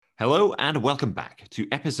Hello and welcome back to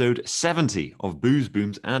episode 70 of Booze,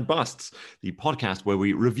 Booms and Busts, the podcast where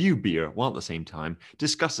we review beer while at the same time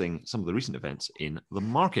discussing some of the recent events in the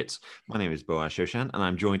markets. My name is Boaz Shoshan and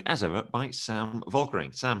I'm joined as ever by Sam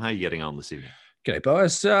Volkering. Sam, how are you getting on this evening? G'day,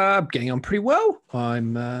 Boaz. Getting on pretty well.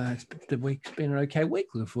 The week's been an okay week.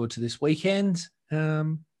 Looking forward to this weekend.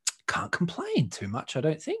 Can't complain too much, I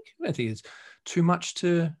don't think. I don't think there's too much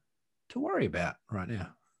to worry about right now.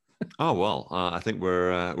 Oh, well, I think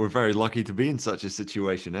we're very lucky to be in such a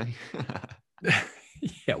situation, eh?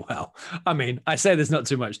 Yeah, well, I mean, I say there's not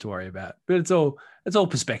too much to worry about, but it's all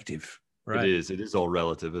perspective, right? It is all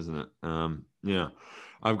relative, isn't it? Yeah.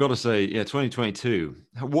 I've got to say, 2022.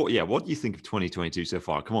 What do you think of 2022 so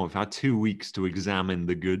far? Come on, we've had 2 weeks to examine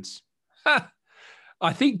the goods.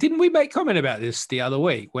 I think, didn't we make comment about this the other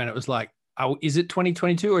week when it was like, oh, is it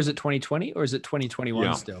 2022 or is it 2020 or is it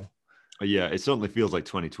 2021 still? Yeah, it certainly feels like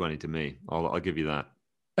 2020 to me. I'll give you that.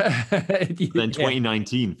 Yeah. Then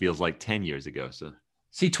 2019 feels like 10 years ago. So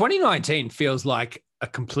see, 2019 feels like a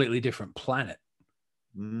completely different planet.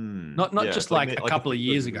 Not just like a couple of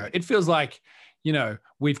years ago. It feels like,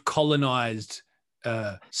 we've colonized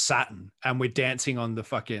Saturn and we're dancing on the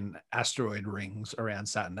fucking asteroid rings around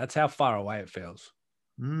Saturn. That's how far away it feels.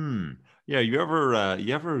 Yeah, you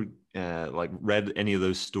ever like read any of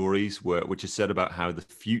those stories which is said about how the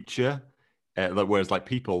future, whereas like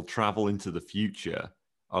people travel into the future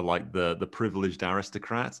are like the privileged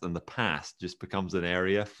aristocrats, and the past just becomes an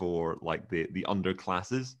area for like the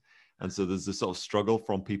underclasses. And so there's this sort of struggle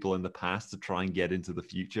from people in the past to try and get into the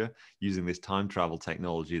future using this time travel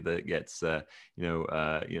technology that gets,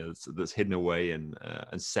 that's hidden away and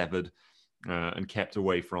severed and kept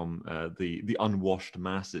away from the unwashed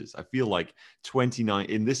masses. I feel like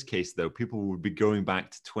in this case, though, people would be going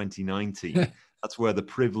back to 2019. That's where the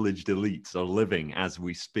privileged elites are living as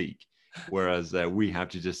we speak, whereas we have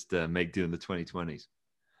to just make do in the 2020s.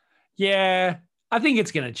 Yeah, I think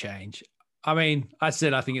it's going to change. I mean, I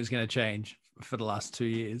said I think it's going to change for the last 2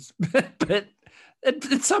 years, but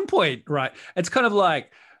at some point, right? It's kind of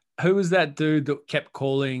like, who was that dude that kept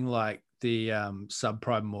calling like the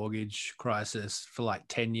subprime mortgage crisis for like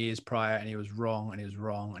 10 years prior, and he was wrong, and he was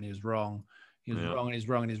wrong, and he was wrong. He was wrong, and he's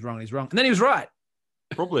wrong, and he's wrong, and he's wrong. And then he was right.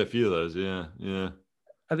 Probably a few of those, yeah.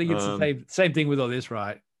 I think it's the same thing with all this,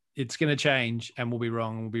 right? It's going to change, and we'll be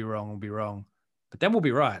wrong, and we'll be wrong, and we'll be wrong. But then we'll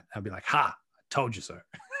be right. I'll be like, ha, I told you so.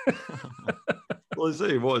 Well, I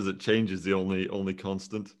say, what is it? Change is the only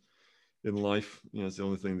constant in life. It's the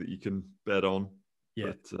only thing that you can bet on.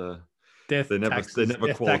 Yeah. But death, they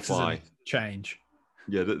never qualify. Change.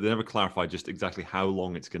 Yeah, they never clarify just exactly how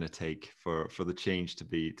long it's going to take for the change to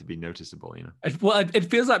be noticeable. Well, it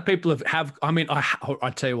feels like people have. I mean,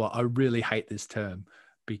 I tell you what, I really hate this term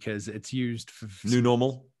because it's used for new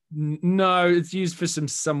normal. No, it's used for some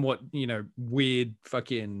somewhat weird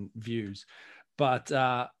fucking views, but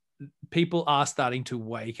people are starting to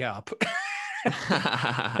wake up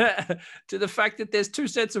to the fact that there's two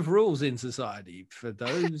sets of rules in society for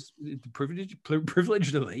those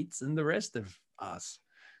privileged elites and the rest of us.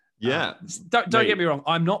 Yeah. Don't get me wrong.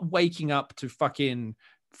 I'm not waking up to fucking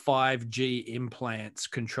 5G implants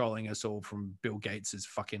controlling us all from Bill Gates's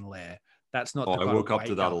fucking lair. That's not. I woke up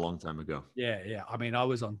to that a long time ago. Yeah. I mean, I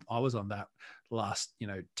was on that last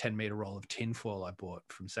 10-meter roll of tinfoil I bought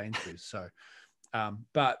from Sainsbury's. So,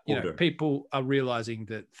 but people are realizing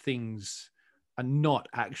that things are not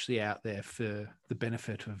actually out there for the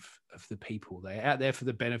benefit of the people. They're out there for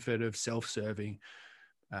the benefit of self-serving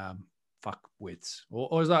fuckwits,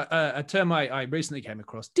 or is that a term I recently came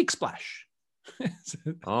across? Dick splash.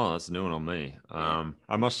 Oh, that's a new one on me.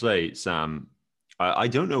 I must say, Sam, I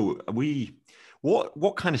don't know.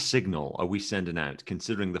 What kind of signal are we sending out,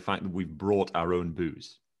 considering the fact that we've brought our own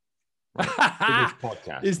booze? Right? For this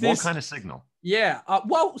podcast. What kind of signal? Yeah.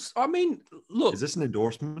 Well, I mean, look. Is this an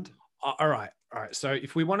endorsement? All right. So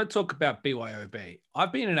if we want to talk about BYOB,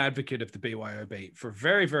 I've been an advocate of the BYOB for a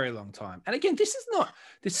very, very long time. And again, this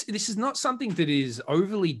is not something that is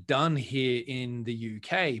overly done here in the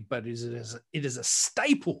UK, but it is a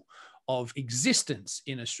staple of existence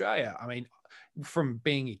in Australia. I mean, from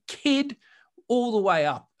being a kid all the way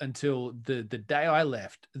up until the day I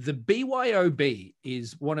left, the BYOB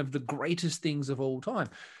is one of the greatest things of all time.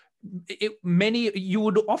 You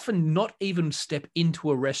would often not even step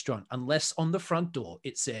into a restaurant unless on the front door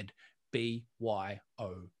it said BYOB.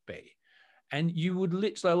 And you would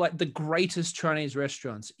literally, like, the greatest Chinese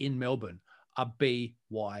restaurants in Melbourne are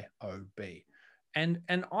BYOB. And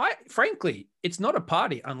I, frankly, it's not a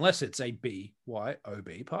party unless it's a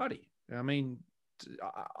BYOB party. I mean,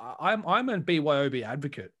 I'm a BYOB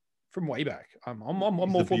advocate from way back. I'm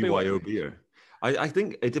all for BYOB. I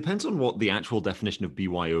think it depends on what the actual definition of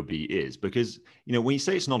BYOB is, because, when you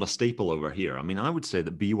say it's not a staple over here, I mean, I would say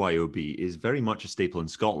that BYOB is very much a staple in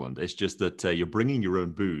Scotland. It's just that you're bringing your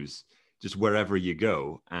own booze just wherever you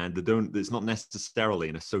go, and it's not necessarily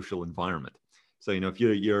in a social environment. So, if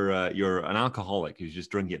you're an alcoholic who's just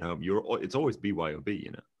drinking at home, it's always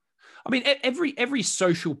BYOB. I mean, every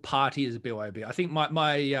social party is a BYOB. I think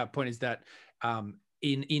my point is that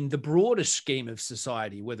in the broader scheme of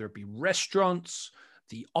society, whether it be restaurants,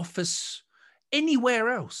 the office, anywhere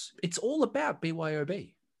else, it's all about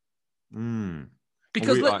BYOB.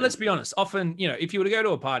 Because let's be honest, often, if you were to go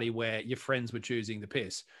to a party where your friends were choosing the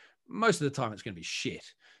piss, most of the time it's going to be shit.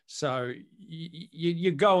 So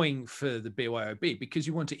you're going for the BYOB because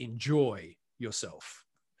you want to enjoy yourself,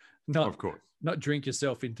 of course, not drink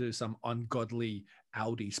yourself into some ungodly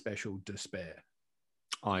Aldi special despair.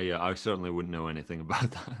 I certainly wouldn't know anything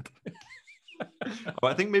about that.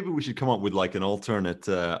 But I think maybe we should come up with like an alternate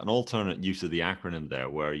use of the acronym there,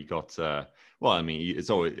 where you got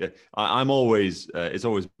it's always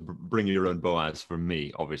bring your own Boaz for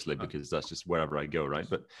me, obviously, because that's just wherever I go, right?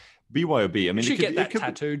 But BYOB, I mean, you should get that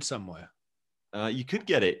tattooed somewhere. You could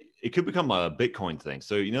get it. It could become a Bitcoin thing.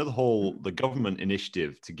 So the government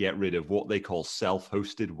initiative to get rid of what they call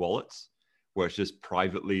self-hosted wallets, where it's just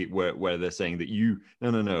privately, where they're saying that you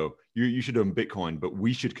should own Bitcoin, but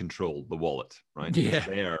we should control the wallet, right?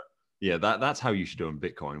 Yeah. That's how you should own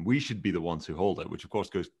Bitcoin. We should be the ones who hold it, which of course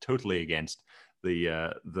goes totally against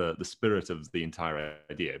the spirit of the entire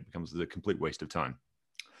idea. It becomes a complete waste of time.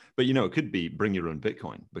 But it could be bring your own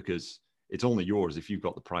Bitcoin, because it's only yours if you've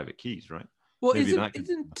got the private keys, right? Well, isn't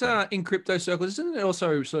in crypto circles, isn't it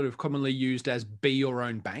also sort of commonly used as be your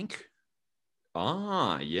own bank?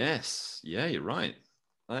 Ah, yes. Yeah, you're right.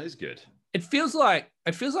 That is good. It feels like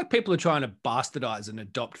people are trying to bastardize and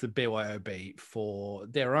adopt the BYOB for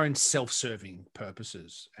their own self-serving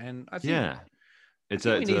purposes. And I think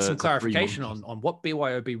we need some clarification on what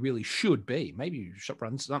BYOB really should be. Maybe you should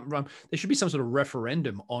there should be some sort of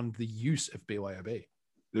referendum on the use of BYOB.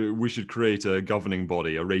 We should create a governing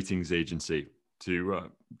body, a ratings agency, to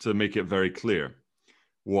make it very clear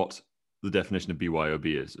what the definition of BYOB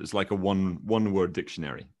is. It's like a one-word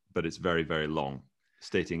dictionary, but it's very, very long,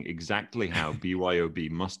 stating exactly how BYOB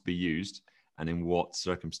must be used and in what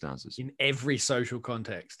circumstances. In every social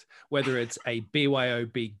context, whether it's a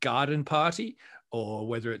BYOB garden party, or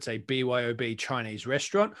whether it's a BYOB Chinese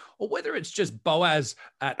restaurant, or whether it's just Boaz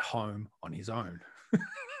at home on his own.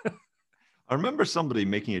 I remember somebody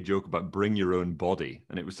making a joke about bring your own body,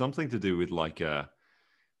 and it was something to do with like a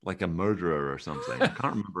murderer or something. I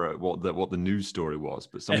can't remember what the news story was,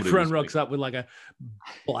 but everyone rocks up with like a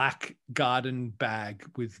black garden bag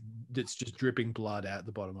that's just dripping blood out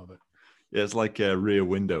the bottom of it. Yeah, it's like a Rear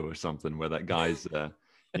Window or something, where that guy's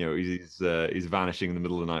he's vanishing in the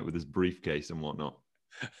middle of the night with his briefcase and whatnot.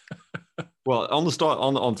 Well,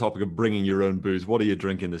 on topic of bringing your own booze, what are you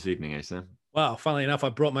drinking this evening, Sam? Well, funnily enough, I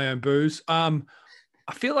brought my own booze. I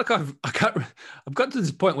feel like I've got to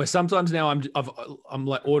this point where sometimes now I'm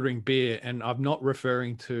like ordering beer and I'm not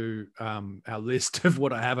referring to our list of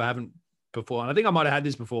what I have. I haven't before, and I think I might have had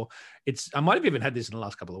this before. I might have even had this in the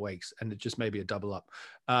last couple of weeks, and it just may be a double up.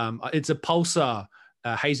 It's a Pulsar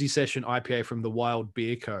hazy session IPA from the Wild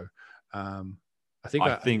Beer Co. I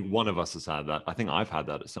think one of us has had that. I think I've had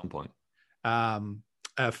that at some point.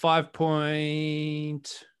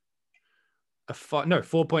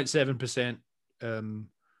 4.7%.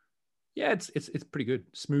 Yeah, it's pretty good.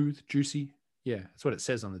 Smooth, juicy. Yeah, that's what it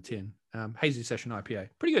says on the tin. Hazy session IPA.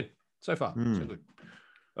 Pretty good so far. So good.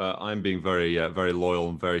 I'm being very, very loyal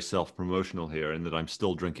and very self-promotional here, in that I'm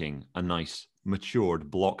still drinking a nice matured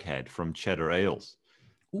Blockhead from Cheddar Ales,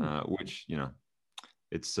 which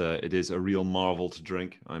it is a real marvel to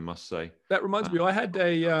drink, I must say. That reminds me, I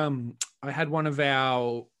had one of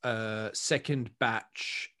our second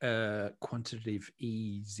batch quantitative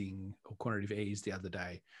ease the other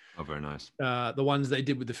day. Oh, very nice. The ones they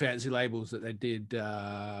did with the fancy labels that they did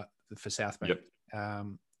for South Bank. Yep.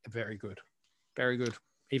 Very good. Very good.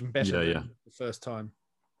 Even better than the first time.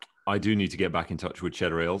 I do need to get back in touch with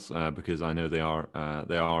Cheddar Ales because I know they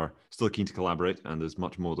are still keen to collaborate, and there's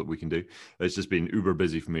much more that we can do. It's just been uber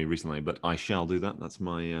busy for me recently, but I shall do that. That's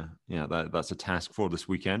my that's a task for this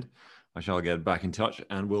weekend. I shall get back in touch,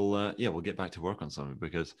 and we'll get back to work on something,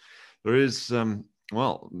 because there is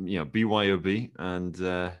BYOB,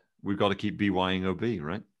 and we've got to keep BYing OB,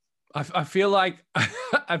 right? I feel like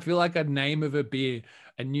a name of a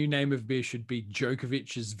new name of beer should be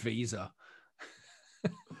Djokovic's Visa.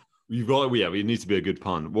 It needs to be a good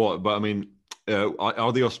pun. What? But I mean,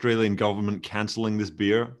 are the Australian government cancelling this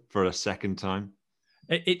beer for a second time?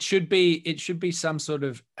 It should be some sort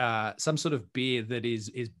of beer that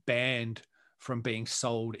is banned from being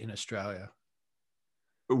sold in Australia.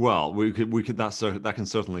 Well, we could that can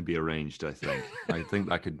certainly be arranged. I think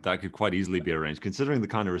that could quite easily be arranged, considering the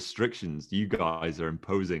kind of restrictions you guys are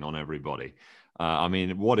imposing on everybody. I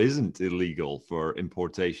mean, what isn't illegal for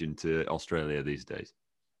importation to Australia these days?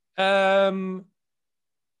 Um,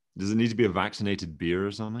 Does it need to be a vaccinated beer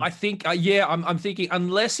or something? I think, yeah, I'm thinking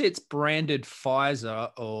unless it's branded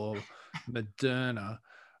Pfizer or Moderna,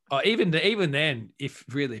 or even then, if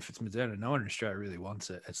it's Moderna, no one in Australia really wants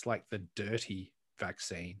it. It's like the dirty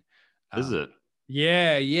vaccine. Is it?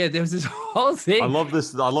 Yeah. There was this whole thing. I love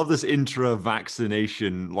this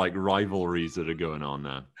intra-vaccination like rivalries that are going on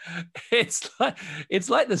now. It's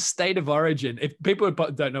like the state of origin. If people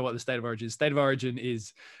don't know what the state of origin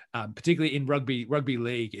is, particularly in rugby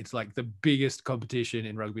league, it's like the biggest competition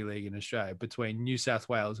in rugby league in Australia between New South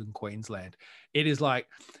Wales and Queensland. It is like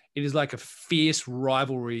a fierce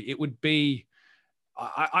rivalry. It would be.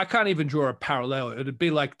 I can't even draw a parallel. It would be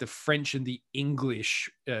like the French and the English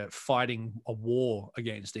fighting a war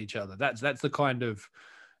against each other. That's the kind of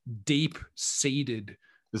deep-seated.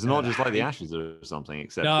 It's not just like the Ashes or something,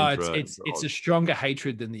 except no, it's a stronger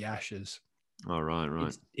hatred than the Ashes. Oh,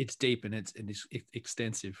 right. It's deep and it's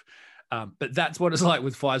extensive. But that's what it's like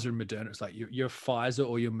with Pfizer and Moderna. It's like you're Pfizer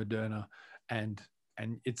or you're Moderna, and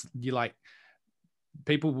you're like.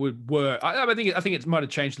 People were. I think it might have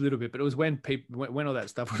changed a little bit, but it was when all that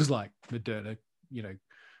stuff was like Moderna,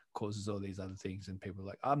 causes all these other things, and people were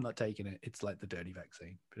like, I'm not taking it. It's like the dirty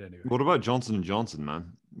vaccine. But anyway, what about Johnson & Johnson,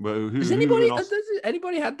 man? Well, has anybody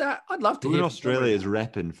had that? I'd love to. Who hear in Australia is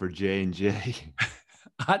repping for J&J?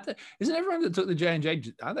 Isn't everyone that took the J&J?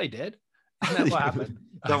 Are they dead? Isn't that what happened?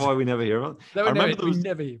 Is that why we never hear about it? We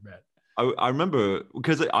never hear about it. I remember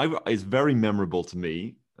because it's very memorable to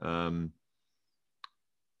me.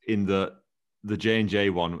 In the J&J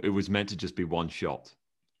one, it was meant to just be one shot,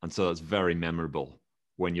 and so that's very memorable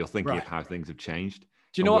when you're thinking of how things have changed.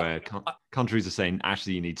 Do you know where countries are saying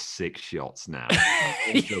actually you need 6 shots now,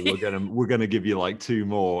 so we're gonna give you like 2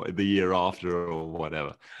 more the year after or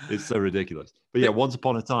whatever. It's so ridiculous. But yeah, once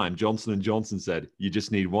upon a time, Johnson & Johnson said you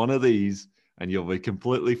just need one of these and you'll be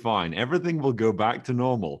completely fine. Everything will go back to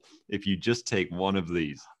normal if you just take one of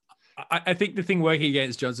these. I think the thing working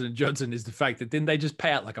against Johnson & Johnson is the fact that then they just pay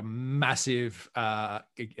out like a massive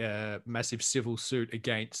civil suit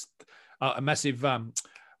against a massive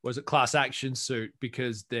class action suit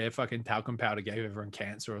because their fucking talcum powder gave everyone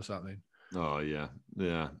cancer or something. Oh yeah.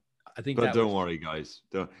 I think. But don't worry, guys.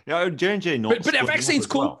 J&J not. But our vaccine's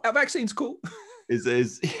cool. Well. Our vaccine's cool. Is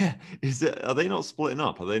it? Are they not splitting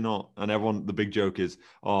up? Are they not? And everyone, the big joke is, is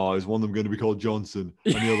one of them going to be called Johnson,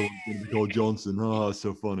 and the other one's going to be called Johnson? Oh, it's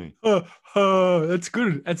so funny. That's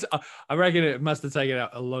good. I reckon it must have taken out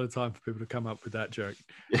a lot of time for people to come up with that joke.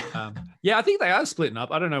 Yeah, I think they are splitting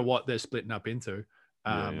up. I don't know what they're splitting up into.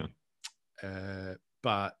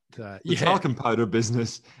 But the talcum powder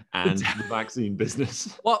business and the vaccine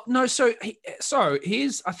business. Well, no. So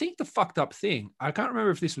here's, I think the fucked up thing. I can't remember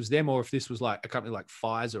if this was them or if this was like a company like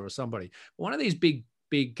Pfizer or somebody. But one of these big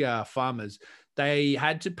farmers, they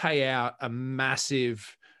had to pay out a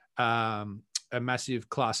massive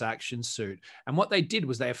class action suit. And what they did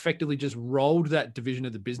was they effectively just rolled that division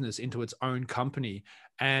of the business into its own company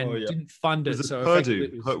and didn't fund it. So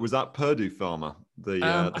Purdue, was that Purdue Pharma?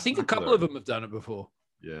 I think a couple of them have done it before.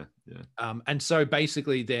 Yeah. And so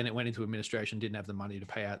basically then it went into administration, didn't have the money to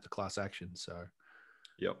pay out the class action. So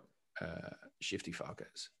shifty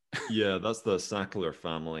fuckers. Yeah, that's the Sackler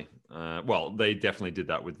family. Well, they definitely did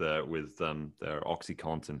that with their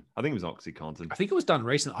OxyContin. I think it was OxyContin. I think it was done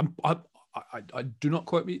recently. I do not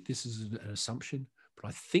quote me. This is an assumption, but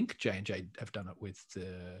I think J&J have done it with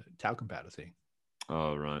the talcum powder thing.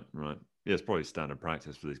 Oh, right. Yeah, it's probably standard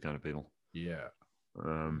practice for these kind of people. Yeah.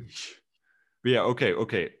 But yeah,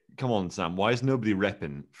 okay. Come on, Sam. Why is nobody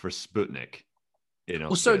repping for Sputnik in Australia?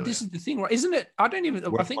 Well, so this is the thing, right? Isn't it? I think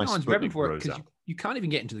no one's repping for it because you can't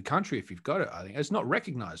even get into the country if you've got it. I think it's not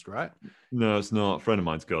recognized, right? No, it's not. A friend of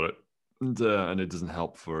mine's got it, and it doesn't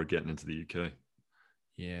help for getting into the UK.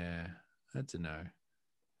 Yeah, that's a no.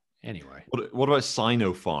 Anyway, what about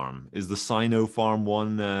Sinopharm? Is the Sinopharm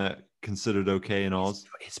one considered okay in Oz?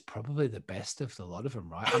 It's probably the best of the lot of them,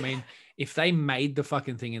 right? I mean, if they made the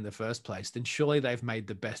fucking thing in the first place, then surely they've made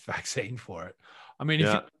the best vaccine for it. I mean,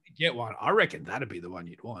 if you get one, I reckon that'd be the one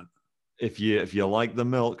you'd want. If you like the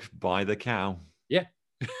milk, buy the cow. Yeah.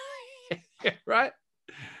 Right.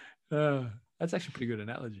 That's actually a pretty good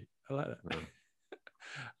analogy. I like that.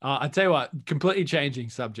 I tell you what, completely changing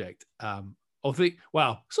subject. or think,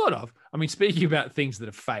 well, sort of. I mean, speaking about things that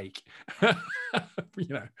are fake, you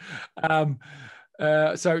know.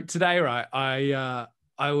 So today, right, I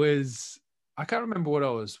can't remember what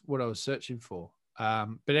I was searching for.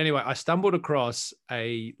 But anyway, I stumbled across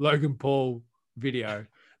a Logan Paul video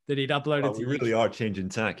that he'd uploaded Well, to we YouTube. really are changing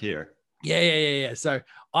tack here. Yeah. So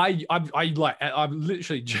I've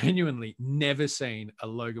literally genuinely never seen a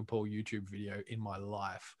Logan Paul YouTube video in my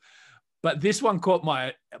life. But this one caught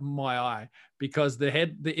my eye because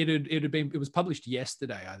it was published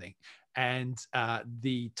yesterday, I think, and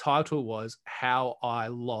the title was "How I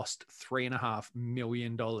Lost $3.5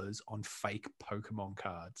 million on Fake Pokemon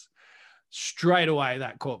Cards." Straight away,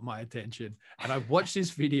 that caught my attention, and I watched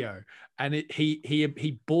this video, and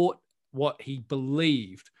he bought what he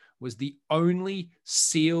believed was the only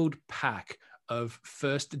sealed pack of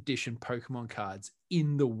first edition Pokemon cards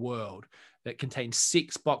in the world that contained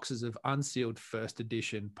 6 boxes of unsealed first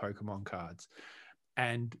edition Pokemon cards.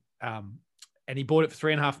 And he bought it for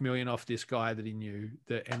 $3.5 million off this guy that he knew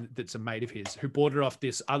that's a mate of his, who bought it off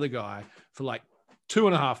this other guy for like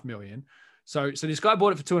 $2.5 million. So this guy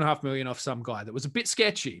bought it for $2.5 million off some guy that was a bit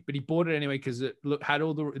sketchy, but he bought it anyway because it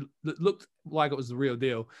looked like it was the real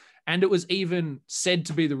deal. And it was even said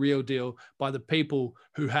to be the real deal by the people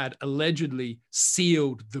who had allegedly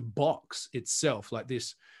sealed the box itself, like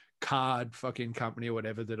this card fucking company or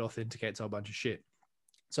whatever that authenticates a whole bunch of shit.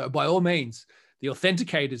 So by all means, the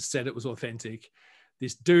authenticators said it was authentic.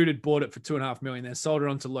 This dude had bought it for $2.5 million, then sold it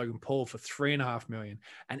on to Logan Paul for $3.5 million.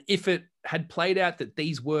 And if it had played out that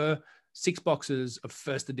these were 6 boxes of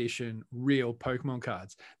first edition real Pokemon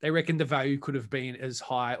cards, they reckon the value could have been as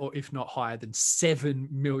high, or if not higher, than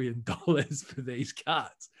 $7 million for these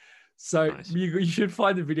cards. So nice. You should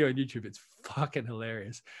find the video on YouTube. It's fucking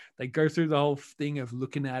hilarious. They go through the whole thing of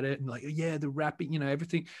looking at it and like, yeah, the wrapping,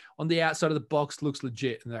 everything on the outside of the box looks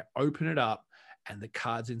legit. And they open it up and the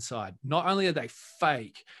cards inside, not only are they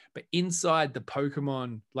fake, but inside the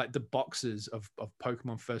Pokemon, like the boxes of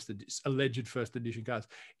Pokemon alleged first edition cards,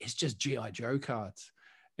 it's just G.I. Joe cards.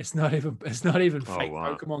 It's not even fake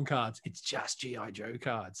Pokemon cards. It's just G.I. Joe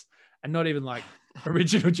cards, and not even like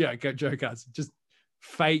original G.I. Joe cards, just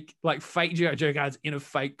fake G.I. Joe cards in a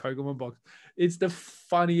fake Pokemon box. It's the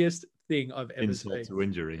funniest thing I've ever seen. Insult to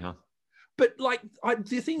injury, huh? But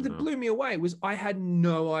the thing that blew me away was I had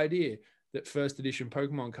no idea that first edition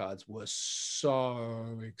Pokemon cards were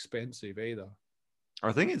so expensive either.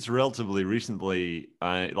 I think it's relatively recently,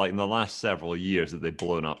 like in the last several years, that they've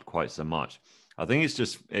blown up quite so much. I think it's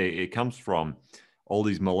just, it comes from all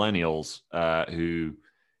these millennials who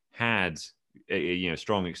had,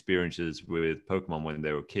 strong experiences with Pokemon when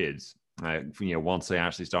they were kids. Once they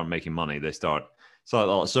actually start making money,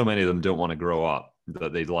 so many of them don't want to grow up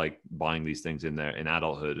that they like buying these things in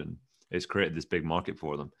adulthood, and it's created this big market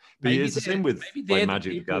for them. But it's the same with like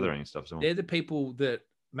Magic the Gathering stuff. So they're the people that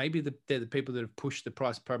they're the people that have pushed the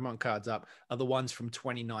price of Pokemon cards up, are the ones from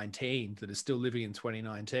 2019 that are still living in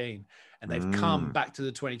 2019, and they've come back to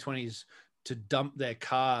the 2020s to dump their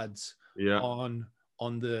cards on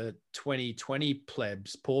the 2020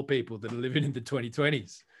 plebs, poor people that are living in the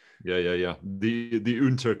 2020s. Yeah. The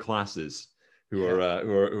Unter classes who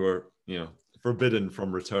are forbidden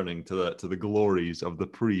from returning to the glories of the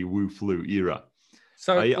pre-Wu Flu era.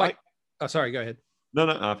 So, sorry, go ahead. No,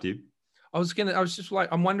 after you.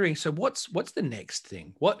 I'm wondering. So, what's the next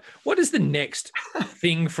thing? What is the next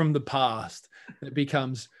thing from the past that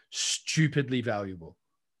becomes stupidly valuable?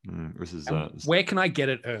 This is where can I get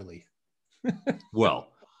it early?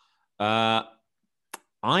 Well,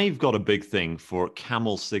 I've got a big thing for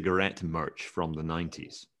Camel cigarette merch from the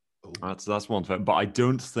 90s. That's one thing, but I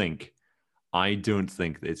don't think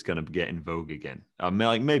that it's going to get in vogue again.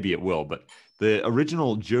 Maybe it will, but the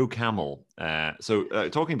original Joe Camel.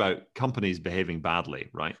 Talking about companies behaving badly,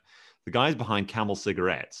 right? The guys behind Camel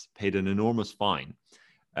cigarettes paid an enormous fine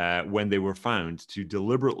when they were found to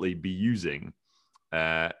deliberately be using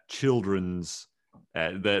children's.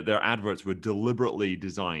 Their adverts were deliberately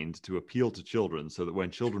designed to appeal to children, so that when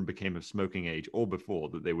children became of smoking age or before,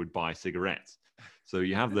 that they would buy cigarettes. So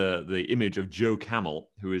you have the image of Joe Camel,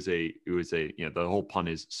 who is a the whole pun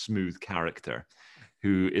is smooth character,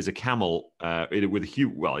 who is a camel with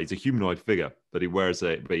he's a humanoid figure, but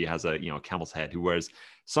he has a camel's head, who wears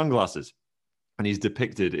sunglasses, and he's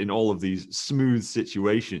depicted in all of these smooth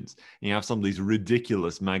situations. And you have some of these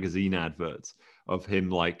ridiculous magazine adverts of him,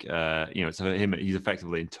 he's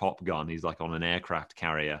effectively in Top Gun. He's like on an aircraft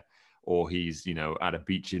carrier, or he's, at a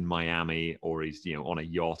beach in Miami, or he's, on a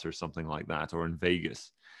yacht or something like that, or in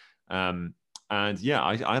Vegas. I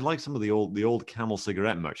like some of the old Camel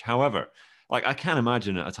cigarette merch. However, like I can't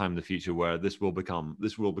imagine at a time in the future where this will become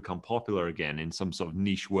popular again in some sort of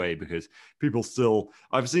niche way, because people still,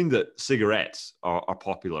 I've seen that cigarettes are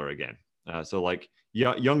popular again. So like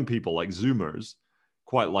young people like Zoomers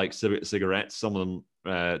quite like cigarettes. Some of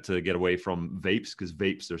them to get away from vapes, because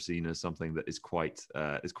vapes are seen as something that is quite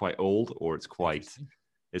old, or it's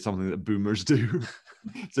something that boomers do.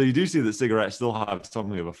 So you do see that cigarettes still have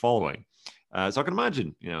something of a following. So I can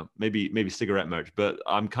imagine, maybe cigarette merch, but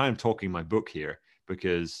I'm kind of talking my book here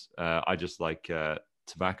because I just like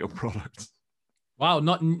tobacco products. Wow,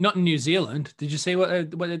 not in New Zealand. Did you see what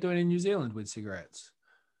they're doing in New Zealand with cigarettes?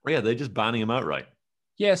 Oh, yeah, they're just banning them outright.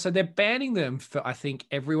 Yeah, so they're banning them for, I think,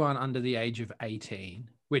 everyone under the age of 18,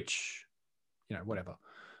 which, whatever.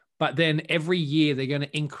 But then every year they're going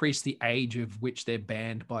to increase the age of which they're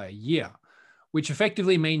banned by a year, which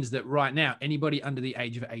effectively means that right now, anybody under the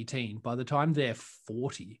age of 18, by the time they're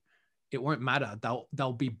 40, it won't matter.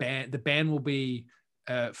 They'll be banned. The ban will be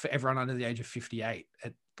for everyone under the age of 58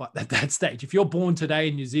 at that stage. If you're born today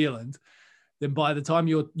in New Zealand, then by the time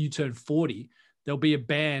you turn 40, there'll be a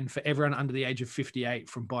ban for everyone under the age of 58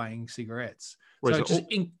 from buying cigarettes. Wait, so just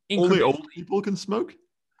only old people can smoke?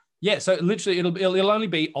 Yeah, so literally it'll only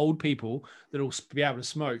be old people that'll be able to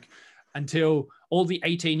smoke until all the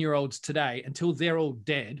 18-year-olds today, until they're all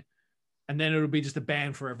dead, and then it'll be just a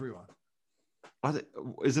ban for everyone.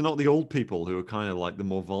 Is it not the old people who are kind of like the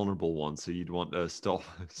more vulnerable ones, so you'd want to stop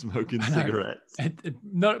smoking cigarettes? They've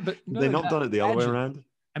not done it the other way around?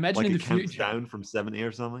 Imagine like in the future, future, down from 70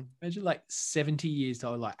 or something. Imagine like 70 years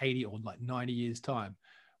or like 80 or like 90 years time,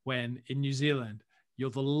 when in New Zealand you're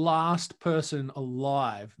the last person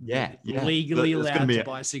alive legally allowed to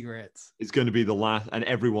buy cigarettes. It's going to be the last, and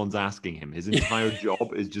everyone's asking him. His entire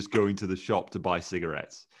job is just going to the shop to buy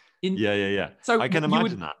cigarettes. So I can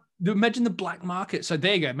imagine that. Imagine the black market. So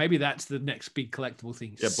there you go. Maybe that's the next big collectible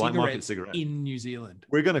thing. Yeah, black market cigarettes in New Zealand.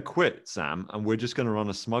 We're going to quit, Sam, and we're just going to run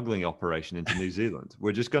a smuggling operation into New Zealand.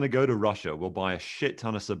 We're just going to go to Russia. We'll buy a shit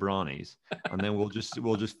ton of Sobranis, and then we'll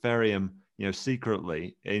just ferry them,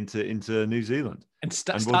 secretly into New Zealand, and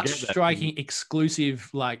start striking exclusive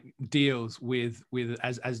like deals with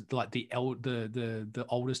as like the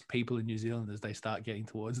oldest people in New Zealand as they start getting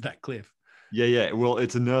towards that cliff. Yeah. Well,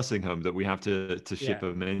 it's a nursing home that we have to ship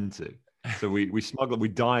them into. So we smuggle, we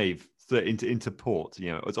dive into port.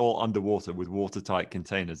 It's all underwater with watertight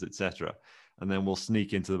containers, etc. And then we'll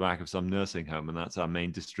sneak into the back of some nursing home, and that's our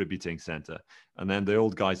main distributing center. And then the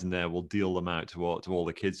old guys in there will deal them out to all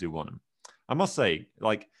the kids who want them. I must say,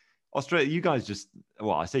 like Australia, you guys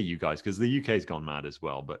I say you guys because the UK's gone mad as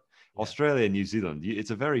well, but Australia and New Zealand,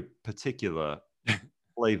 it's a very particular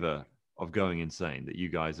flavor of going insane that you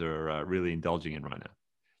guys are really indulging in right now.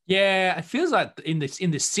 Yeah, it feels like in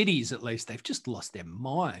the cities, at least, they've just lost their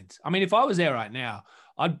minds. I mean, if I was there right now,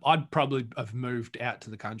 I'd probably have moved out to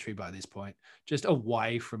the country by this point, just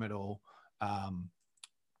away from it all.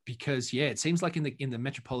 Because it seems like in the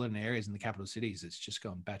metropolitan areas in the capital cities, it's just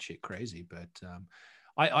gone batshit crazy. But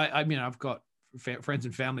I mean, I've got friends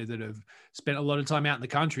and family that have spent a lot of time out in the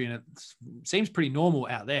country, and it seems pretty normal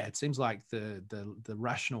out there. It seems like the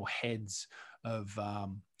rational heads of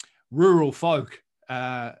rural folk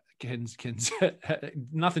can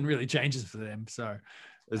nothing really changes for them. So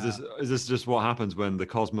is this just what happens when the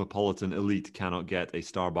cosmopolitan elite cannot get a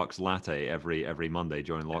Starbucks latte every Monday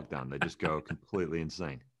during lockdown? They just go completely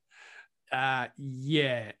insane.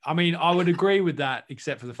 Yeah, I mean, I would agree with that,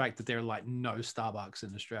 except for the fact that there are like no Starbucks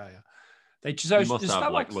in Australia. You must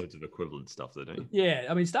have like loads of equivalent stuff, though, don't you? Yeah,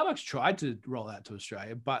 I mean, Starbucks tried to roll out to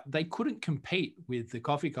Australia, but they couldn't compete with the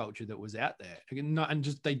coffee culture that was out there,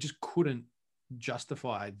 they just couldn't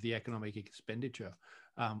justify the economic expenditure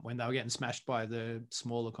when they were getting smashed by the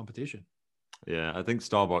smaller competition. Yeah, I think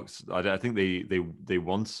Starbucks. I think they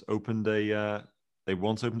once opened a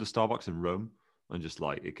Starbucks in Rome. And just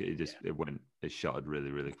like it shuttered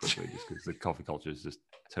really, really quickly, just because the coffee culture is just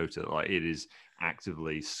total. Like it is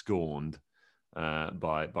actively scorned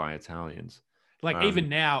by Italians. Like even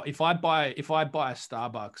now, if I buy a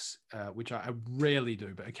Starbucks, which I rarely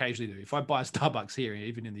do, but occasionally do, if I buy a Starbucks here,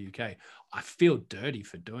 even in the UK, I feel dirty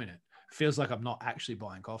for doing it. It feels like I'm not actually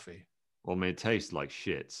buying coffee. Well, I mean, it tastes like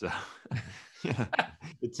shit, so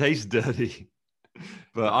it tastes dirty.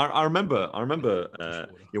 But I remember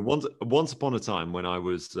once upon a time when I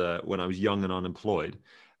was young and unemployed,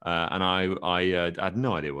 and I had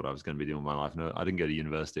no idea what I was going to be doing with my life. No, I didn't go to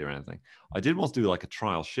university or anything. I did want to do like a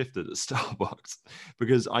trial shift at Starbucks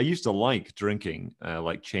because I used to like drinking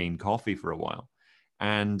like chain coffee for a while,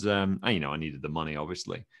 and I needed the money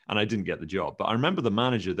obviously, and I didn't get the job. But I remember the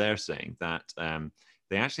manager there saying that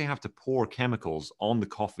they actually have to pour chemicals on the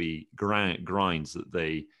coffee grinds that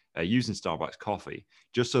they using Starbucks coffee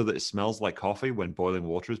just so that it smells like coffee when boiling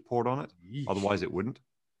water is poured on it. Yeesh. Otherwise, it wouldn't.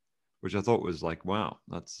 Which I thought was like, wow,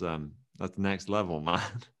 that's next level, man.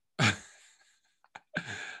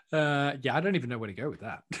 Yeah, I don't even know where to go with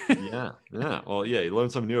that. Yeah. Well, yeah, you learn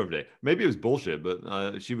something new every day. Maybe it was bullshit,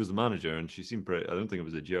 but she was the manager and she seemed pretty. I don't think it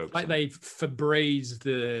was a joke. Like they Febreze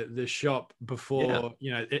the shop before,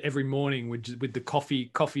 every morning with the coffee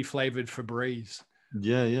flavored Febreze.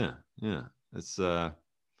 Yeah. It's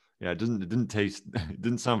it didn't taste, it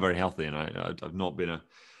didn't sound very healthy, and I've not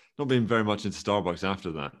been very much into Starbucks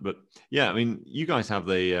after that. But yeah, I mean, you guys have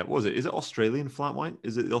the what was it? Is it Australian flat white?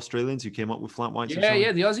 Is it the Australians who came up with flat whites?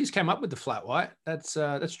 Yeah, the Aussies came up with the flat white. That's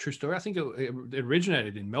a true story. I think it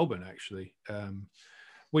originated in Melbourne, actually.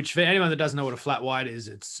 Which, for anyone that doesn't know what a flat white is,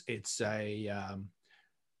 it's a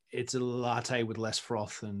latte with less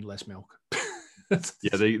froth and less milk.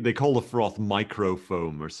 Yeah, they call the froth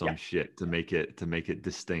microfoam or some shit to make it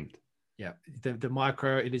distinct. Yeah, the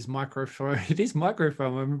micro, it is microfoam. It is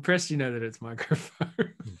microfoam. I'm impressed you know that it's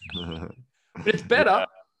microfoam. But it's better. Yeah.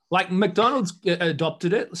 Like McDonald's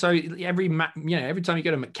adopted it. So every time you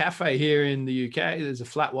go to McCafe here in the UK, there's a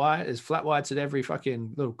flat white. There's flat whites at every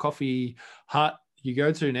fucking little coffee hut you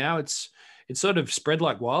go to now. It's sort of spread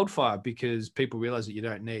like wildfire because people realize that you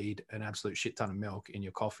don't need an absolute shit ton of milk in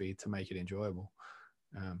your coffee to make it enjoyable.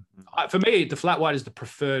 For me, the flat white is the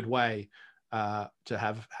preferred way to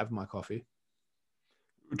have my coffee.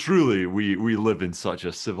 Truly, we live in such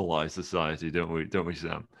a civilized society, don't we,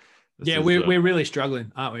 Sam? We're really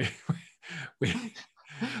struggling, aren't we?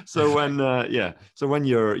 So when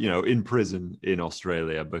you're in prison in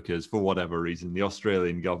Australia because for whatever reason the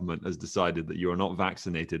Australian government has decided that you are not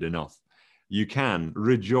vaccinated enough, you can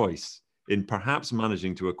rejoice in perhaps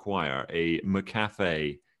managing to acquire a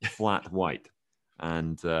McCafe flat white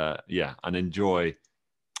and enjoy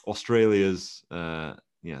Australia's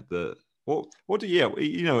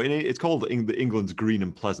it's called England's green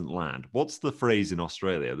and pleasant land. What's the phrase in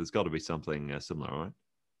Australia? There's got to be something similar,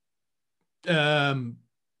 right?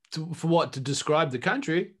 For what, to describe the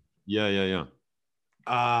country? Yeah.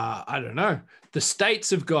 I don't know. The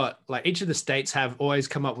states have got, like, each of the states have always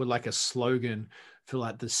come up with like a slogan for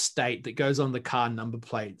like the state that goes on the car number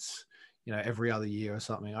plates, every other year or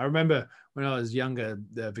something. I remember when I was younger,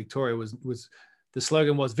 Victoria was the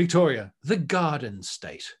slogan was Victoria, the Garden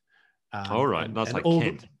State. All right, that's like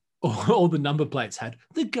Kent. All the number plates had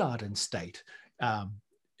the Garden State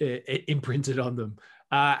imprinted on them.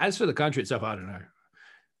 As for the country itself, I don't know.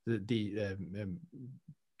 The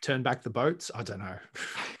turn back the boats. I don't know.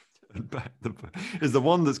 Turn back the boat is the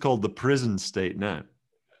one that's called the prison state now.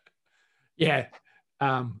 Yeah,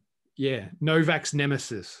 Novak's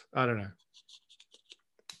nemesis. I don't know.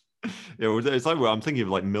 Yeah, it's like I'm thinking of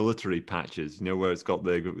like military patches, where it's got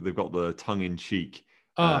they've got the tongue in cheek,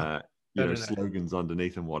 slogans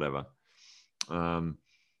underneath and whatever. Like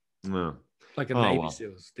a Navy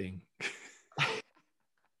SEALs thing.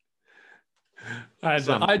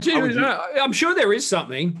 I'm sure there is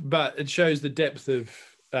something, but it shows the depth of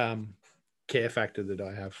care factor that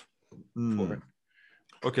I have for it.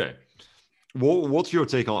 Okay. What's your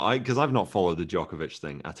take on because I've not followed the Djokovic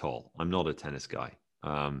thing at all. I'm not a tennis guy.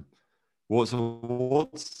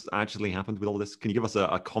 What's actually happened with all this? Can you give us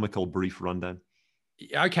a comical brief rundown?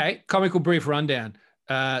 Okay, comical brief rundown.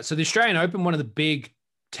 So the Australian Open, one of the big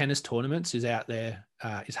tennis tournaments, is out there.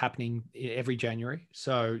 Is happening every January.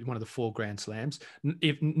 So one of the 4 Grand Slams.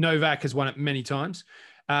 If Novak has won it many times,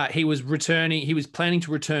 he was planning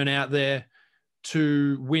to return out there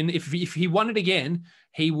to win. If he won it again,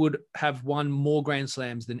 he would have won more Grand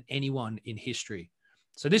Slams than anyone in history.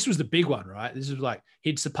 So this was the big one, right? This was like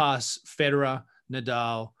he'd surpass Federer,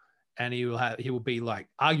 Nadal, and he will be like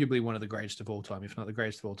arguably one of the greatest of all time, if not the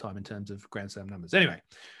greatest of all time in terms of Grand Slam numbers. Anyway,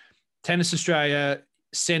 Tennis Australia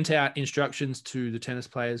sent out instructions to the tennis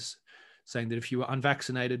players saying that if you were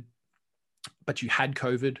unvaccinated, but you had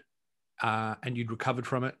COVID and you'd recovered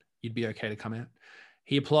from it, you'd be okay to come out.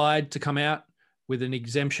 He applied to come out with an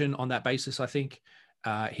exemption on that basis, I think.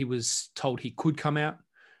 He was told he could come out.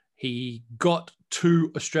 He got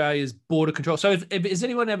to Australia's border control. So has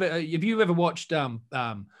anyone ever, have you ever watched, what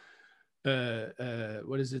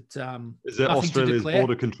is it? Is it Australia's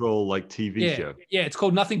border control like TV show? Yeah, it's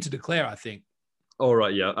called Nothing to Declare, I think. Oh,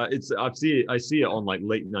 right, yeah. I see it on like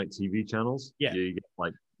late night TV channels. Yeah. You get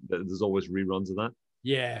like, there's always reruns of that.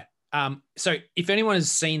 Yeah. So if anyone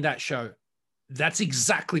has seen that show, that's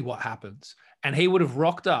exactly what happens. And he would have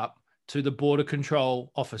rocked up to the border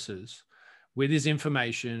control officers with his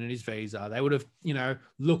information and his visa. They would have,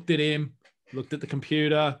 looked at him, looked at the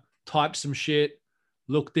computer, typed some shit,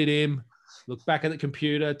 looked at him, looked back at the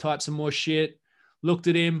computer, typed some more shit, looked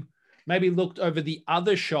at him, maybe looked over the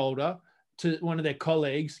other shoulder to one of their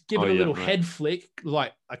colleagues, give it a little head flick,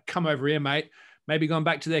 like, come over here, mate. Maybe gone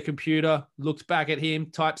back to their computer, looked back at him,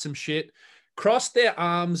 typed some shit, crossed their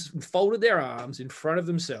arms, folded their arms in front of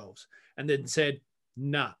themselves, and then said,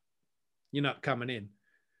 nah, you're not coming in.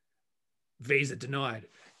 Visa denied.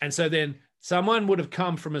 And so then someone would have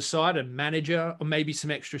come from a side, a manager, or maybe some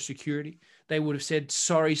extra security. They would have said,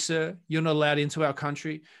 sorry, sir, you're not allowed into our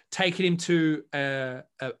country. Taken him to a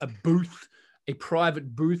booth, a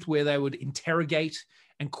private booth where they would interrogate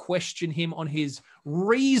and question him on his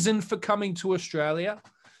reason for coming to Australia.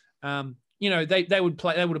 They would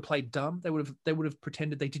have played dumb. They would have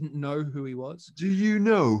pretended they didn't know who he was. Do you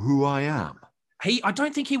know who I am? I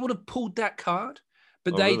don't think he would have pulled that card,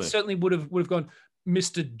 but they certainly would have gone,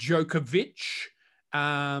 Mr. Djokovic,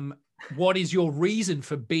 what is your reason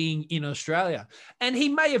for being in Australia? And he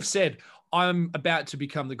may have said, I'm about to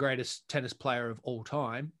become the greatest tennis player of all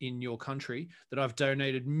time in your country, that I've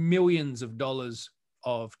donated millions of dollars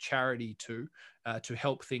of charity to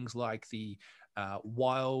help things like the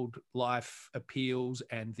wildlife appeals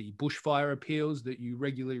and the bushfire appeals that you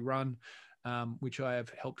regularly run, which I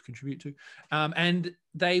have helped contribute to. And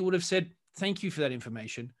they would have said, thank you for that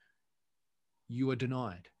information. You are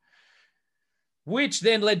denied. Which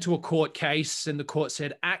then led to a court case, and the court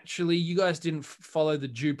said, actually, you guys didn't follow the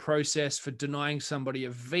due process for denying somebody a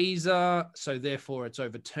visa, so therefore it's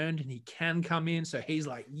overturned and he can come in. So he's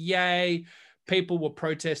like, yay. People were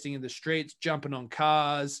protesting in the streets, jumping on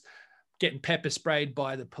cars, getting pepper sprayed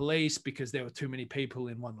by the police because there were too many people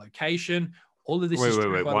in one location. All of this is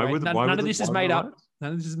true, by the way. None of this is made up.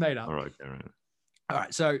 None of this is made up. All right. All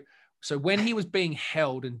right. So when he was being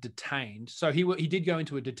held and detained, so he did go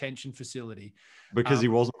into a detention facility. Because he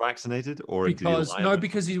wasn't vaccinated, or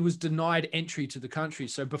because he was denied entry to the country.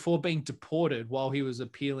 So before being deported, while he was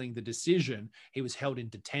appealing the decision, he was held in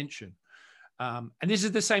detention. And this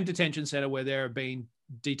is the same detention center where there have been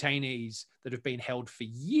detainees that have been held for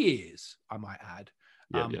years, I might add,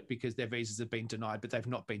 because their visas have been denied, but they've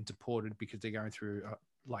not been deported because they're going through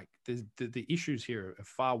the issues here are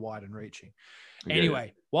far wide and reaching.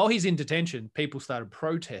 Anyway, while he's in detention, people started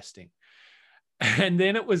protesting. And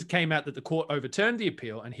then came out that the court overturned the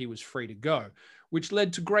appeal and he was free to go, which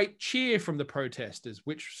led to great cheer from the protesters,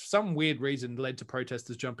 which for some weird reason led to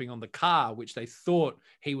protesters jumping on the car, which they thought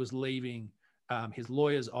he was leaving his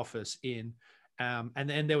lawyer's office in. And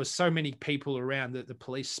then there was so many people around that the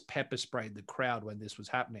police pepper sprayed the crowd when this was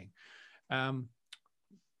happening.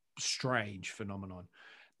 Strange phenomenon.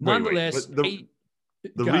 Nonetheless, the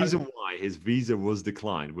reason why his visa was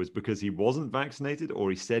declined was because he wasn't vaccinated, or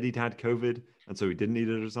he said he'd had COVID and so he didn't need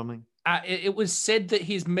it or something. It was said that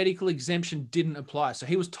his medical exemption didn't apply. So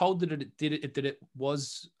he was told that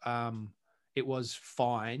it was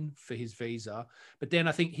fine for his visa. But then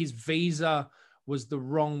I think his visa was the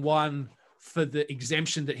wrong one for the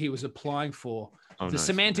exemption that he was applying for.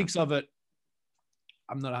 Semantics of it,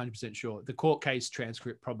 I'm not 100% sure. The court case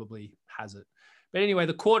transcript probably has it. But anyway,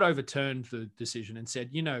 the court overturned the decision and said,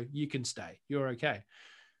 you can stay. You're okay.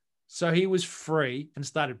 So he was free and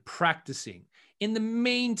started practicing. In the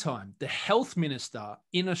meantime, the health minister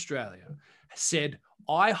in Australia said,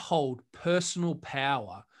 I hold personal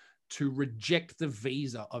power to reject the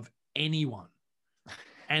visa of anyone.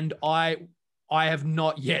 And I have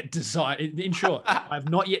not yet decided, in short, I have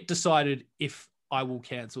not yet decided if I will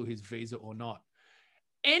cancel his visa or not.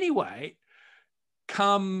 Anyway,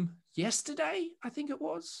 come yesterday, I think it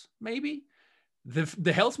was, maybe,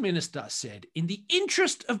 the health minister said, in the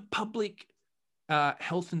interest of public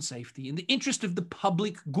health and safety, in the interest of the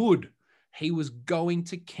public good, he was going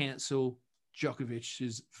to cancel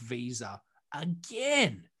Djokovic's visa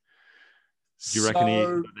again. Do you reckon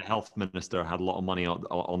the health minister had a lot of money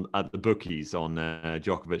on at the bookies on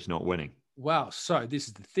Djokovic not winning? Wow. So this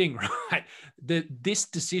is the thing, right? This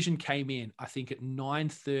decision came in, I think, at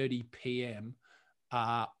 9:30 p.m.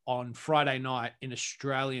 On Friday night in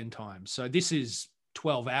Australian time. So this is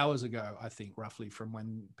 12 hours ago, I think, roughly, from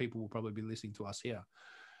when people will probably be listening to us here.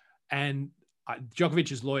 And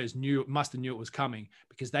Djokovic's lawyers must have knew it was coming,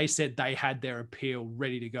 because they said they had their appeal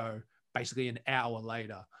ready to go basically an hour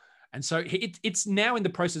later. And so it's now in the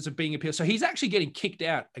process of being appealed. So he's actually getting kicked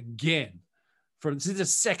out again. This is the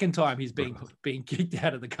second time he's being kicked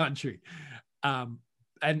out of the country.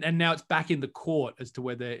 And now it's back in the court as to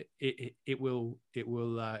whether he'll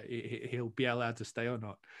be allowed to stay or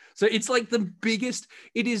not. So it's like the biggest.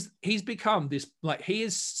 He's become this, like, he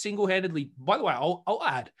is single-handedly. By the way, I'll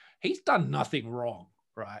add, he's done nothing wrong,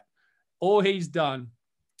 right? All he's done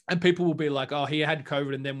And people will be like, oh, he had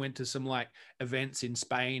COVID and then went to some like events in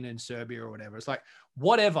Spain and Serbia or whatever. It's like,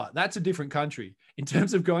 whatever. That's a different country. In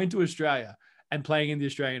terms of going to Australia and playing in the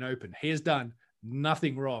Australian Open, he has done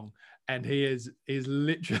nothing wrong. And he is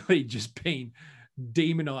literally just been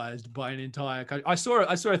demonized by an entire country. I saw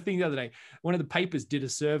a thing the other day. One of the papers did a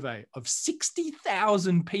survey of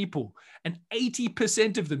 60,000 people, and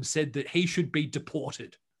 80% of them said that he should be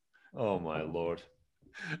deported. Oh my Lord.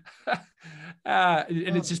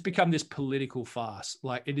 And it's just become this political farce.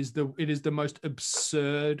 Like it is the most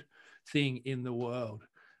absurd thing in the world.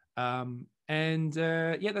 Yeah,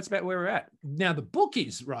 that's about where we're at now. The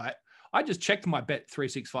bookies, right? I just checked my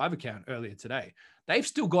Bet365 account earlier today. They've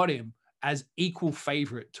still got him as equal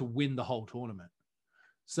favorite to win the whole tournament.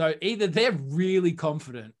 So either they're really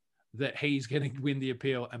confident that he's going to win the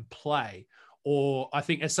appeal and play, or I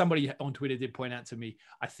think, as somebody on Twitter did point out to me,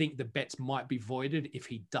 I think the bets might be voided if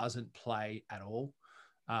he doesn't play at all.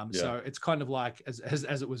 So it's kind of like, as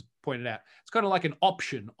it was pointed out, it's kind of like an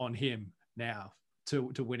option on him now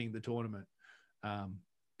to winning the tournament.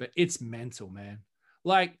 But it's mental, man.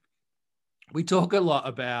 Like, we talk a lot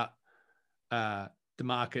about the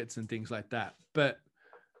markets and things like that, but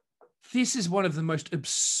this is one of the most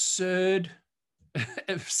absurd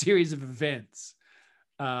series of events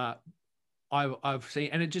I've seen,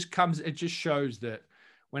 and it just shows that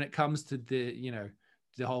when it comes to the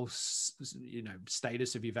whole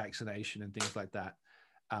status of your vaccination and things like that,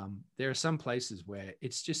 there are some places where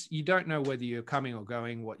it's just, you don't know whether you're coming or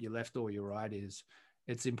going, what your left or your right is.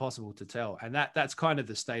 It's impossible to tell, and that's kind of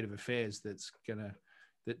the state of affairs that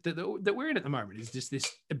we're in at the moment. Is just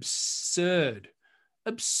this absurd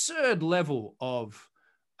level of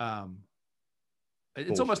it's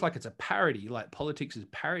bullshit. Almost like it's a parody. Like politics is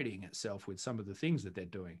parodying itself with some of the things that they're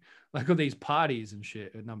doing, like all these parties and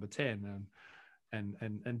shit at number 10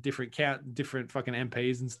 and different fucking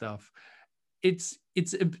MPs and stuff. It's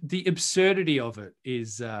the absurdity of it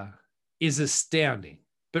is astounding,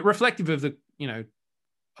 but reflective of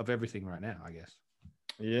of everything right now, I guess.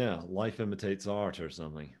 Yeah, life imitates art or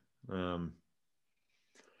something.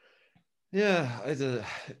 It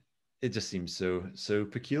just seems so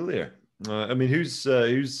peculiar. I mean, who would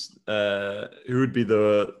be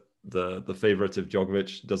the favorite if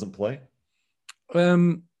Djokovic doesn't play?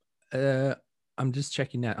 I'm just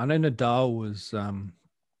checking that. I know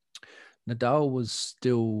Nadal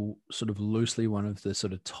still sort of loosely one of the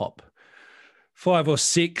sort of top 5 or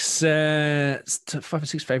 6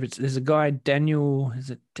 favorites. There's a guy, Daniel. Is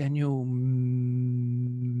it Daniel?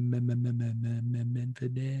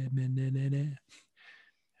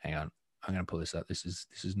 Hang on, I'm going to pull this up. This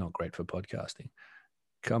is not great for podcasting.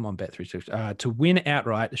 Come on, Bet365. To win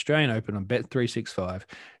outright, Australian Open on Bet365.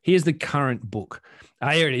 Here's the current book.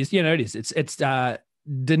 Here it is. It is. It's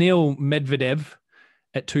Daniil Medvedev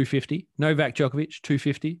at 250, Novak Djokovic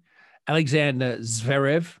 250, Alexander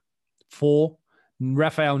Zverev 4,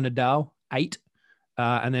 Rafael Nadal 8,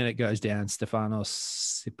 and then it goes down: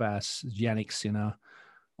 Stefanos Tsitsipas, Yannick Sinner,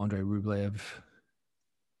 Andrei Rublev.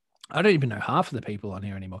 I don't even know half of the people on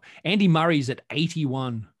here anymore. Andy Murray's at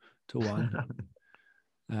 81 to 1.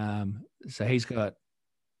 So he's got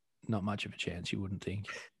not much of a chance, you wouldn't think.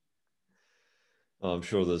 I'm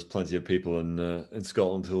sure there's plenty of people in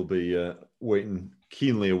Scotland who'll be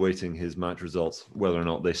keenly awaiting his match results. Whether or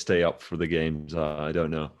not they stay up for the games, I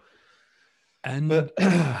don't know. But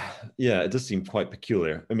yeah, it does seem quite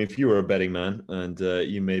peculiar. I mean, if you were a betting man, and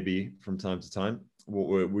you may be from time to time,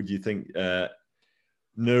 what would you think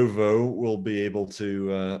Novo will be able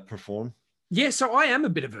to perform? Yeah, so I am a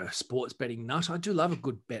bit of a sports betting nut. I do love a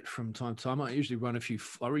good bet from time to time. I usually run a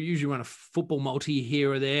football multi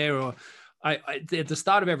here or there, or at the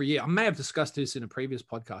start of every year, I may have discussed this in a previous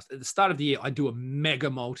podcast. At the start of the year, I do a mega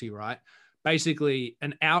multi, right? Basically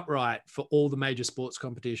an outright for all the major sports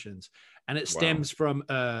competitions. And it stems from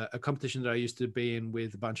a competition that I used to be in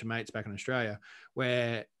with a bunch of mates back in Australia,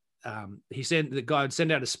 where the guy would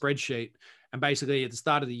send out a spreadsheet, and basically at the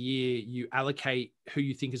start of the year, you allocate who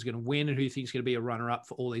you think is going to win and who you think is going to be a runner-up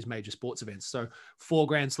for all these major sports events. So 4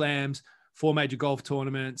 Grand Slams, 4 major golf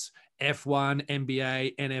tournaments, F1,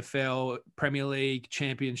 NBA, NFL, Premier League,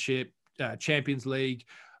 Championship, Champions League,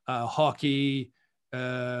 hockey,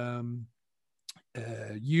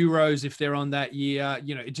 Euros if they're on that year.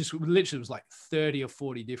 It just literally was like 30 or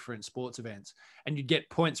 40 different sports events, and you'd get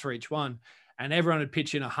points for each one, and everyone would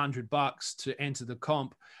pitch in $100 to enter the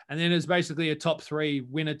comp. And then it's basically a top 3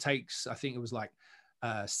 winner takes, I think it was like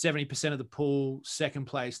 70% of the pool, second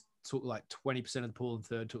place took like 20% of the pool, and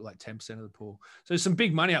third took like 10% of the pool. So there's some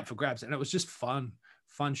big money up for grabs, and it was just fun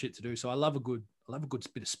fun shit to do. So I love a good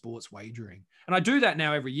bit of sports wagering, and I do that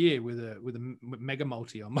now every year with a mega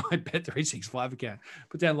multi on my Bet365 account.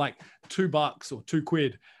 Put down like $2 or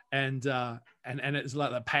 £2, and it's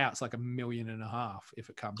like the payout's like $1.5 million if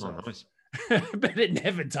it comes off. Nice. But it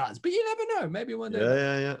never does. But you never know. Maybe one day.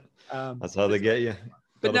 Yeah. That's how they get you.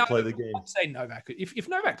 But Got to play the game. I'd say Novak. If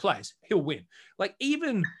Novak plays, he'll win. Like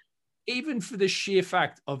even for the sheer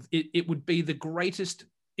fact of it, it would be the greatest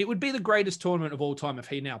tournament of all time if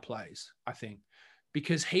he now plays, I think,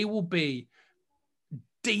 because he will be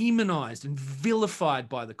demonized and vilified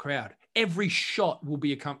by the crowd. Every shot will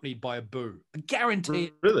be accompanied by a boo. I guarantee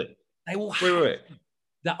it. Really? They will wait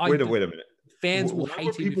a minute. Fans will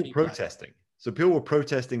hate him. People protesting. So people were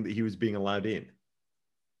protesting that he was being allowed in.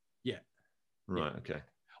 Yeah. Right. Okay.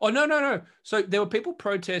 Oh, no. So there were people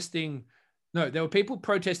protesting. No, there were people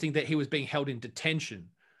protesting that he was being held in detention.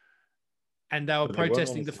 And they were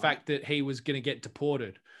protesting the fact that he was going to get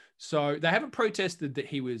deported. So they haven't protested that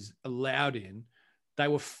he was allowed in. They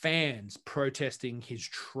were fans protesting his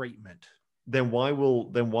treatment. Then why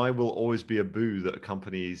will always be a boo that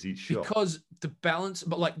accompanies each shot? Because the balance,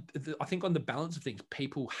 but like I think on the balance of things,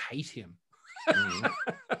 people hate him.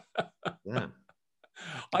 Yeah.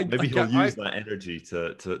 Maybe he'll use that energy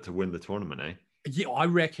to win the tournament, eh? Yeah, I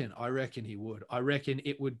reckon he would. I reckon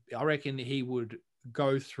he would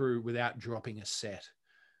go through without dropping a set.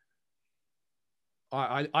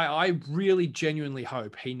 I really genuinely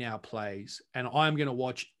hope he now plays, and I'm going to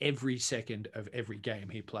watch every second of every game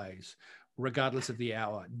he plays, regardless of the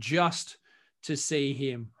hour, just to see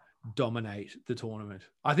him dominate the tournament.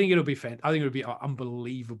 I think it'll be fantastic. I think it'll be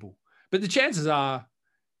unbelievable. But the chances are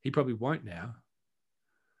he probably won't now.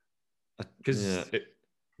 Because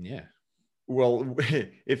yeah. Well,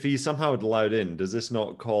 if he's somehow allowed in, does this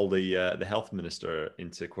not call the health minister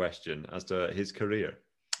into question as to his career?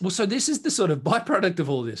 Well, so this is the sort of byproduct of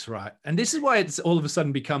all this, right? And this is why it's all of a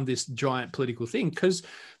sudden become this giant political thing, because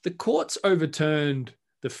the courts overturned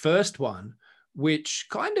the first one, which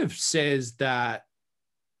kind of says that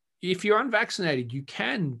if you're unvaccinated, you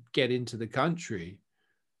can get into the country,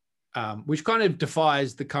 which kind of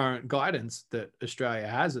defies the current guidance that Australia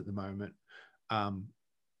has at the moment. I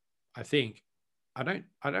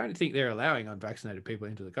don't think they're allowing unvaccinated people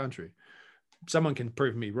into the country. Someone can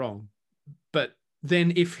prove me wrong, but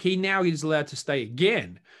then if he now is allowed to stay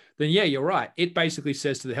again, then yeah, you're right. It basically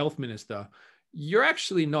says to the health minister, you're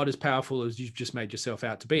actually not as powerful as you've just made yourself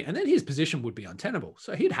out to be. And then his position would be untenable.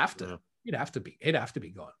 So he'd have to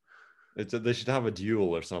be gone. They should have a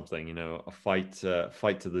duel or something, a fight to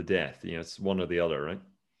the death. It's one or the other, right?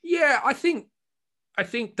 Yeah, I think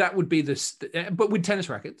that would be this, but with tennis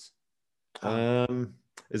rackets.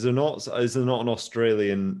 Is there not an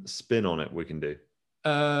Australian spin on it we can do?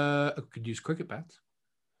 I could use cricket bats.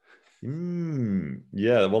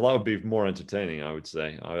 Yeah, well, that would be more entertaining, I would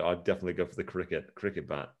say. I'd definitely go for the cricket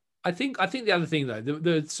bat. I think the other thing though,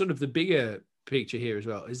 the sort of the bigger picture here as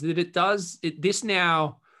well, is that this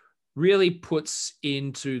now really puts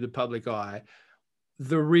into the public eye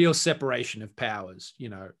the real separation of powers.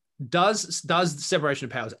 Does the separation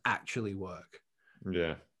of powers actually work?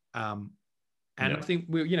 Yeah. I think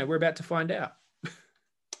we're about to find out.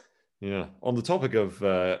 Yeah. On the topic of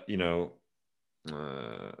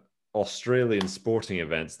Australian sporting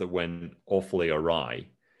events that went awfully awry,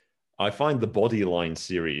 I find the Bodyline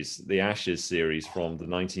series, the Ashes series from the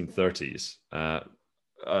 1930s,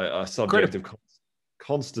 a subject of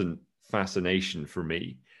constant fascination for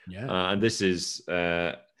me. Yeah. And this is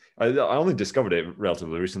I only discovered it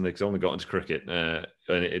relatively recently because I only got into cricket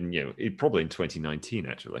probably in 2019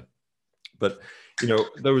 actually. But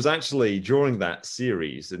there was actually during that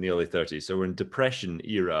series in the early 30s, so we're in Depression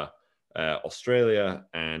era Australia,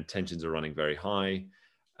 and tensions are running very high.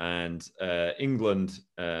 And England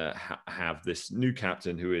have this new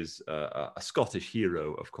captain who is a Scottish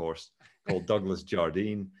hero, of course, called Douglas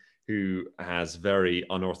Jardine, who has a very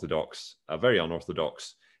unorthodox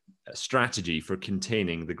strategy for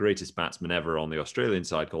containing the greatest batsman ever on the Australian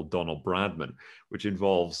side, called Donald Bradman, which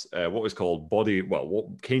involves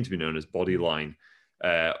what came to be known as Bodyline,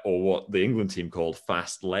 or what the England team called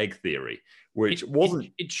fast leg theory, which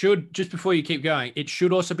it should, just before you keep going, it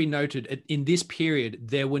should also be noted in this period,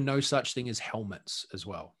 there were no such thing as helmets as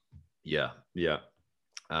well. Yeah.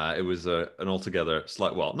 It was an altogether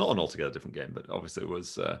not an altogether different game, but obviously it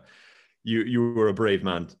was, you were a brave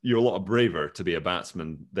man. You're a lot braver to be a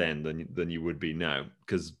batsman then than you would be now,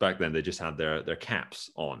 because back then they just had their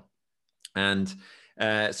caps on. And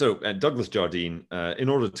so Douglas Jardine, in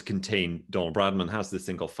order to contain Donald Bradman, has this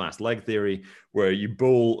thing called fast leg theory, where you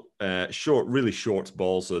bowl really short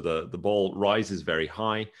balls, so the ball rises very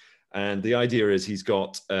high, And the idea is he's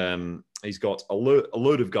got a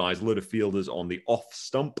load of guys, a load of fielders on the off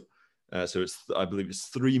stump. So I believe it's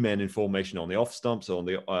 3 men in formation on the off stump, so on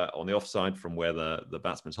the offside from where the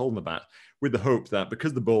batsman's holding the bat, with the hope that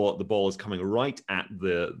because the ball is coming right at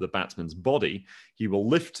the batsman's body, he will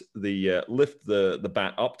lift the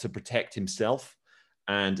bat up to protect himself,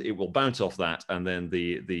 and it will bounce off that, and then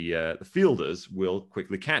the fielders will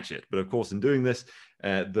quickly catch it. But of course, in doing this,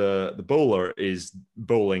 the bowler is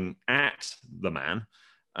bowling at the man.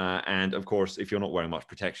 And of course, if you're not wearing much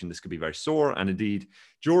protection, this could be very sore. And indeed,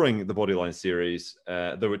 during the Bodyline series,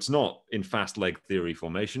 though it's not in fast leg theory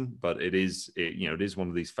formation, but it is one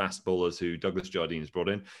of these fast bowlers who Douglas Jardine has brought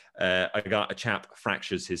in. A chap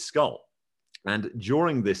fractures his skull, and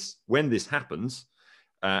when this happens,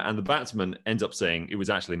 and the batsman ends up saying it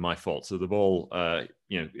was actually my fault. So the ball,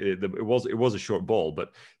 it was a short ball,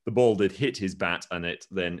 but the ball did hit his bat and it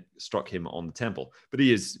then struck him on the temple. But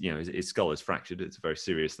his skull is fractured. It's a very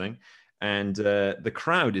serious thing. And the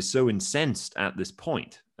crowd is so incensed at this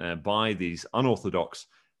point by these unorthodox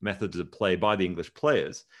methods of play by the English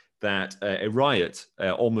players that a riot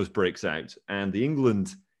almost breaks out. And the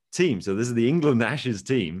England team, so this is the England Ashes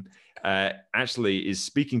team, actually is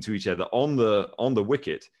speaking to each other on the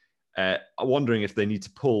wicket, wondering if they need to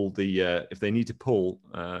pull the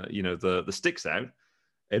sticks out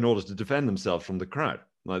in order to defend themselves from the crowd.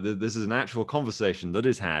 Like this is an actual conversation that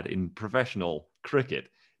is had in professional cricket.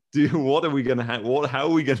 What are we going to have? How are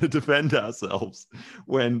we going to defend ourselves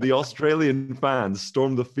when the Australian fans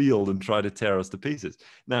storm the field and try to tear us to pieces?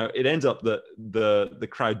 Now it ends up that the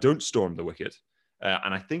crowd don't storm the wicket,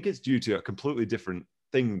 and I think it's due to a completely different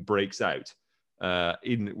thing breaks out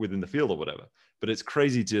within the field or whatever. But it's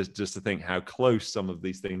crazy just to think how close some of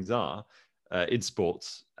these things are in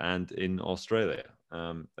sports and in Australia.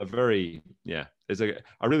 I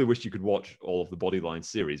really wish you could watch all of the Bodyline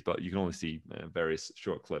series, but you can only see various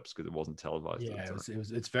short clips because it wasn't televised. Yeah,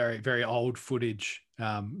 it's very, very old footage.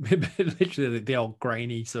 Literally the old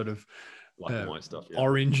grainy sort of black and white stuff,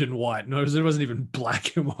 orange and white. No, it wasn't even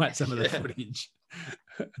black and white. Some of the footage,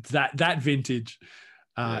 that vintage.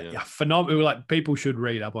 Phenomenal. Like people should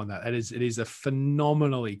read up on that. It is a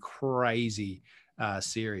phenomenally crazy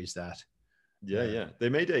series. They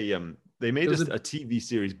made a TV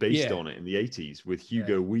series based on it in the 80s with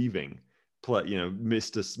Hugo Weaving,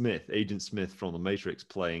 Mr. Smith, Agent Smith from The Matrix,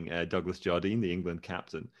 playing Douglas Jardine, the England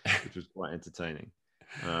captain, which was quite entertaining.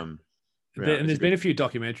 And there's been a few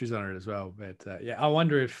documentaries on it as well. But I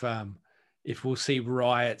wonder if we'll see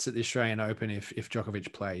riots at the Australian Open if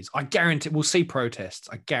Djokovic plays. I guarantee we'll see protests.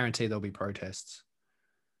 I guarantee there'll be protests.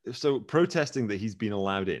 So protesting that he's been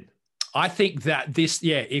allowed in. I think that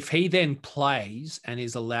if he then plays and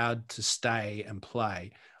is allowed to stay and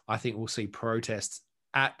play, I think we'll see protests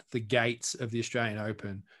at the gates of the Australian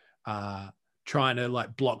Open, trying to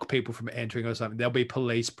like block people from entering or something. There'll be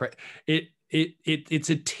police. It's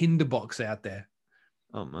a tinderbox out there.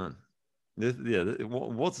 Oh man.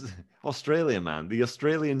 What's Australia, man? The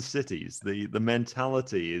Australian cities, the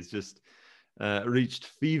mentality is just reached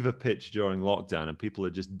fever pitch during lockdown, and people are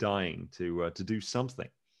just dying to do something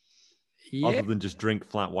other than just drink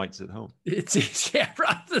flat whites at home. It's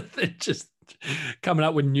rather than just coming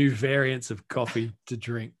up with new variants of coffee to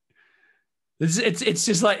drink. It's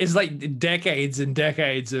just like decades and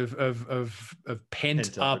decades of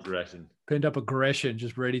pent up aggression,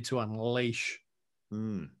 just ready to unleash.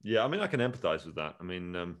 Yeah, I mean, I can empathize with that. I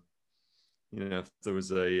mean, if there was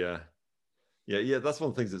that's one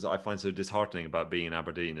of the things that I find so disheartening about being in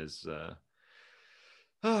Aberdeen is,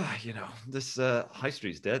 this high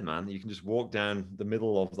street's dead, man. You can just walk down the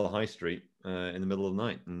middle of the high street in the middle of the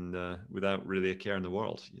night and without really a care in the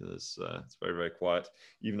world. It's very, very quiet,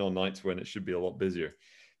 even on nights when it should be a lot busier.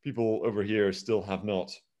 People over here still have not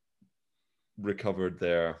recovered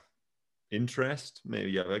their interest.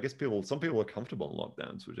 Maybe, I guess some people are comfortable in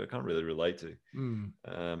lockdowns, which I can't really relate to.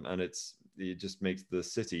 And it just makes the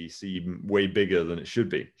city seem way bigger than it should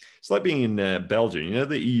be. It's like being in Belgium,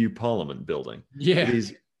 the EU Parliament building. Yeah,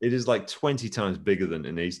 it is like 20 times bigger than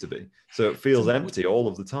it needs to be, so it feels empty all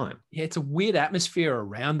of the time. Yeah, it's a weird atmosphere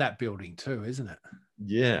around that building too, isn't it?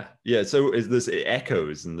 Yeah. So it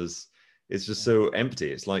echoes, and it's just so empty.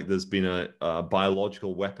 It's like there's been a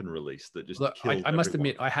biological weapon release that just killed I must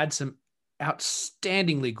admit, I had some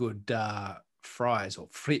outstandingly good fries or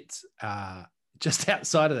frites just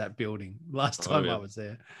outside of that building last time I was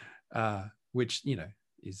there, which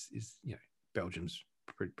is Belgium's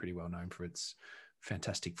pretty well known for its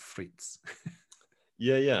fantastic frites.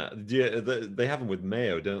 Yeah. They have them with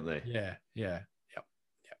mayo, don't they? Yeah. Yep.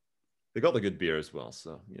 They got the good beer as well,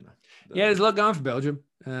 so Yeah, there's a lot going for Belgium.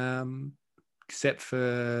 except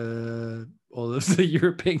for all of the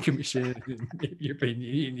European Commission and European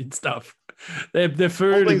Union stuff. Their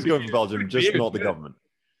food. All things going for Belgium, just not the government.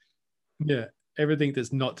 Yeah, everything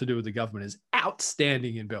that's not to do with the government is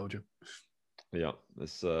outstanding in Belgium. Yeah,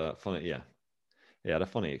 it's funny. Yeah, I had a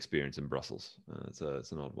funny experience in Brussels. It's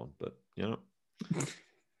an odd one, but you know,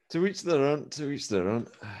 to each their own. To each their own.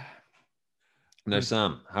 Now,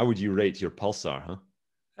 Sam, how would you rate your Pulsar? Huh?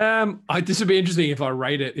 This would be interesting if I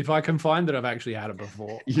rate it. If I can find that I've actually had it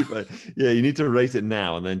before. You need to rate it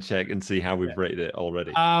now and then check and see how we've rated it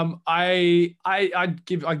already. I'd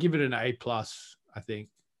give it an A+. I think.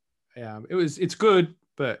 It's good,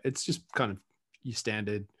 but it's just kind of your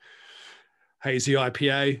standard hazy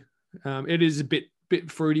IPA. It is a bit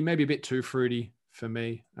fruity, maybe a bit too fruity for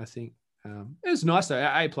me. I think it was nice though.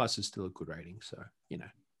 A+ is still a good rating, so you know.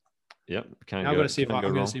 Yep. I'm going to see if I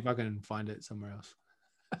can find it somewhere else.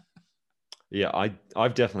 Yeah,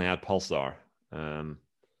 I've definitely had Pulsar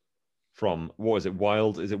from what is it?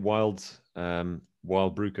 Wild? Is it Wild?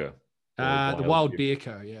 Wild Brewco? The Wild Beer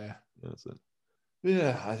Co. Yeah, that's it.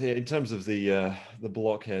 Yeah, I think in terms of the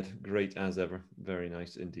blockhead, great as ever. Very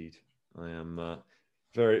nice indeed. I am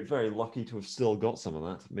very, very lucky to have still got some of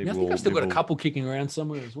that. Maybe I think I've still got a couple kicking around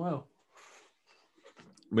somewhere as well.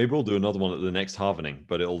 Maybe we'll do another one at the next halvening,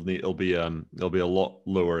 but it'll be a lot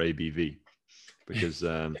lower ABV because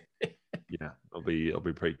yeah, it'll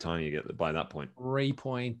be pretty tiny by that point.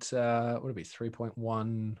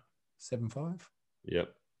 3.175.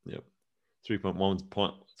 Yep.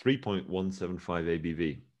 3.175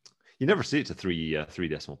 ABV. You never see it to three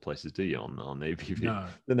decimal places, do you? On ABV, no,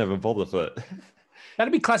 they never bother for it.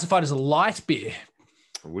 That'd be classified as a light beer.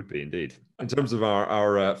 It would be indeed. In terms of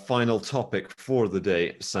our final topic for the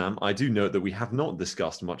day, Sam, I do note that we have not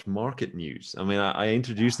discussed much market news. I mean, I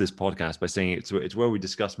introduced this podcast by saying it's where we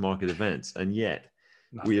discuss market events, and yet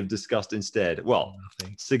we have discussed instead,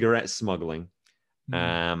 cigarette smuggling,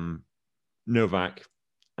 Novak,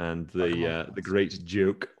 and the great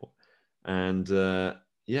joke, and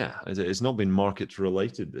yeah, it's not been market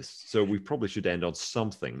related. So we probably should end on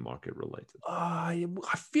something market related. I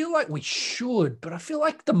feel like we should, but I feel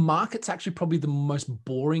like the market's actually probably the most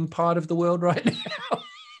boring part of the world right now.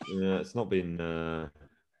 Yeah, it's not been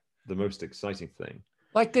the most exciting thing.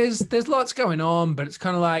 Like there's lots going on, but it's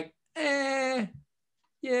kind of like, yeah,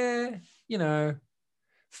 you know,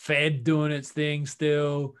 Fed doing its thing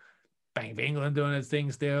still, Bank of England doing its thing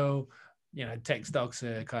still. You know, tech stocks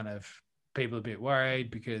are kind of, people are a bit worried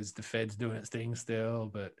because the Fed's doing its thing still,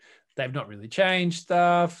 but they've not really changed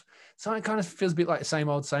stuff. So it kind of feels a bit like the same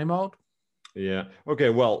old, same old. Yeah. Okay.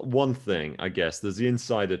 Well, one thing, I guess, there's the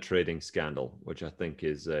insider trading scandal, which I think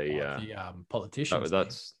is the politicians.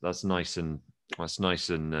 That's nice and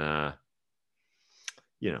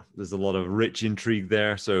you know, there's a lot of rich intrigue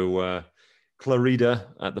there. So Clarida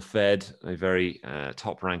at the Fed, a very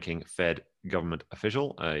top-ranking Fed government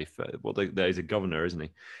official, he's a governor, isn't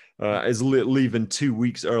he? Is leaving 2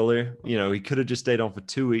 weeks earlier. You know, he could have just stayed on for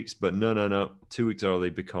 2 weeks, but no, 2 weeks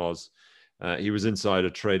early because he was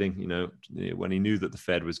insider trading. You know, when he knew that the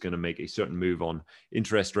Fed was going to make a certain move on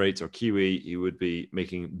interest rates or QE, he would be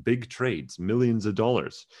making big trades, millions of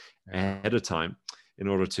dollars ahead of time in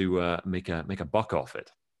order to make a buck off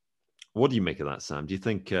it. What do you make of that, Sam? Do you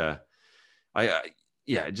think? Yeah,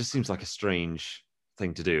 it just seems like a strange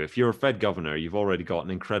thing to do. If you're a Fed governor, you've already got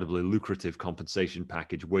an incredibly lucrative compensation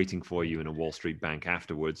package waiting for you in a Wall Street bank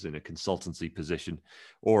afterwards in a consultancy position,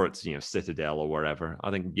 or it's, you know, Citadel or wherever. I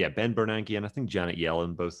think, yeah, Ben Bernanke and I think Janet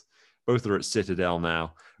Yellen both are at Citadel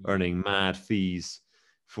now, earning mad fees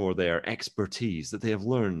for their expertise that they have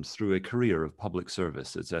learned through a career of public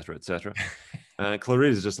service, et cetera, et cetera.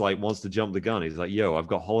 Clarida's just like wants to jump the gun. He's like, yo, I've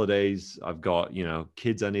got holidays. I've got, you know,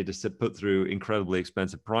 kids I need to put through incredibly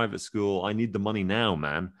expensive private school. I need the money now,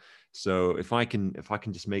 man. So if I can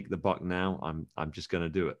just make the buck now, I'm just going to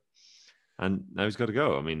do it. And now he's got to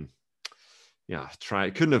go. I mean, yeah,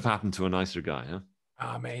 it couldn't have happened to a nicer guy, huh?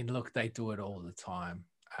 I mean, look, they do it all the time.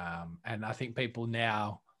 And I think people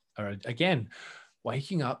now are, again,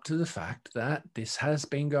 waking up to the fact that this has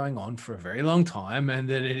been going on for a very long time and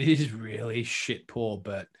that it is really shit poor,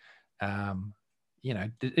 but you know,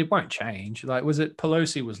 it won't change. Like, was it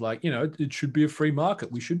Pelosi was like, you know, it should be a free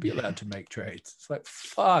market. We should be allowed to make trades. It's like,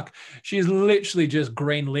 fuck. She's literally just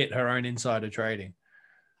green lit her own insider trading.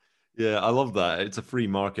 Yeah, I love that. It's a free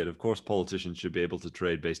market. Of course, politicians should be able to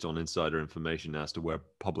trade based on insider information as to where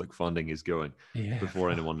public funding is going before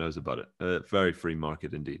anyone knows about it. Very free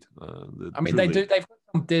market indeed. I mean, they do.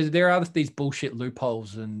 There are these bullshit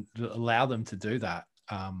loopholes and allow them to do that,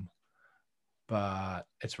 but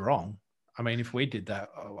it's wrong. I mean, if we did that,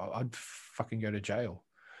 I'd fucking go to jail.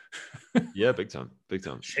 Yeah, big time, big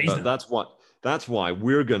time. She's But not. that's why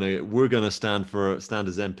we're gonna stand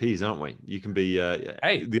as MPs, aren't we? You can be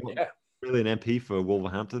Hey, the yeah, Australian MP for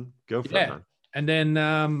Wolverhampton. Go for it, yeah. man. And then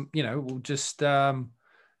we'll just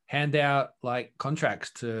hand out like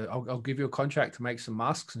contracts to. I'll give you a contract to make some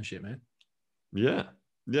masks and shit, man. Yeah,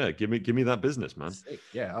 yeah. Give me that business, man. Sick.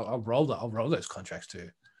 Yeah, I'll roll that. I'll roll those contracts too.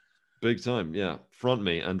 Big time. Yeah, front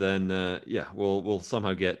me, and then yeah, we'll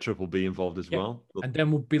somehow get Triple B involved as Yeah, well. and then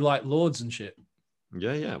we'll be like lords and shit.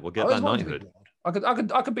 Yeah, we'll I get always that wanted to be a knighthood.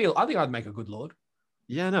 lord. I could be. I think I'd make a good lord.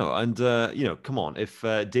 Yeah, no, and come on, if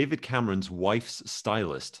David Cameron's wife's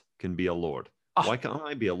stylist can be a lord, Oh, why can't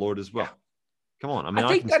I be a lord as yeah. well? Come on, I I mean, I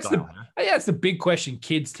think can style her. I think that's the big question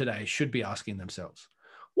kids today should be asking themselves.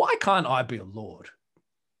 Why can't I be a lord?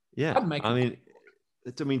 Yeah, I'd make I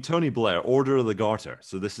a mean, Tony Blair, Order of the Garter.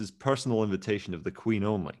 So this is personal invitation of the Queen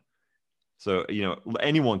only. So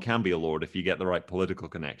anyone can be a lord if you get the right political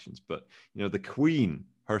connections. But the Queen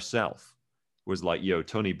herself was like, "Yo,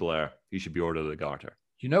 Tony Blair, he should be Order of the Garter."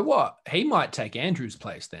 You know what? He might take Andrew's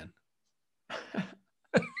place then.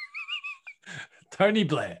 Tony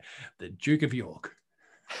Blair, the Duke of York.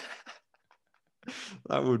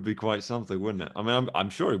 That would be quite something, wouldn't it? I mean, I'm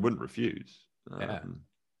sure he wouldn't refuse. Yeah.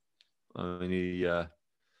 I mean,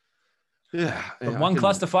 yeah, From I one can,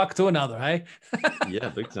 clusterfuck to another, hey? yeah,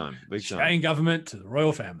 big time, big time. Australian government to the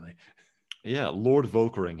royal family. Yeah, Lord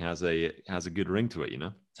Volkering has a good ring to it,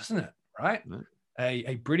 Doesn't it? Right? Yeah.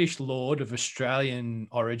 A British lord of Australian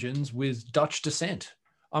origins with Dutch descent.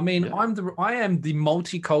 I mean, Yeah. I am the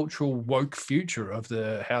multicultural woke future of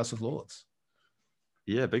the House of Lords.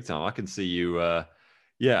 Yeah, big time. I can see you.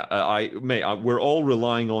 We're all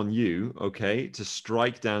relying on you, okay, to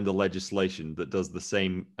strike down the legislation that does the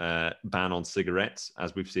same ban on cigarettes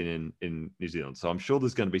as we've seen in New Zealand. So I'm sure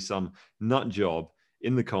there's going to be some nut job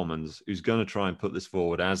in the Commons who's going to try and put this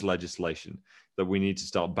forward as legislation that we need to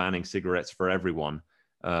start banning cigarettes for everyone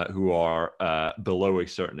who are below a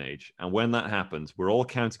certain age. And when that happens, we're all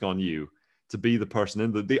counting on you to be the person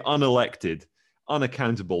in the unelected,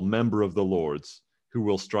 unaccountable member of the Lords who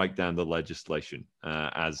will strike down the legislation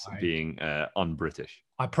as being un-British.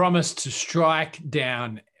 I promise to strike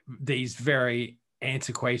down these very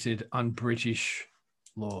antiquated, un-British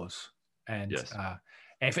laws. And yes.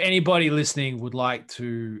 If anybody listening would like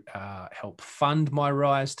to help fund my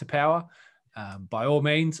rise to power, by all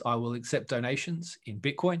means, I will accept donations in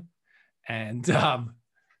Bitcoin. And get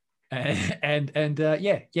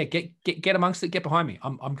amongst it, get behind me.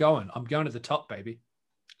 I'm going to the top, baby.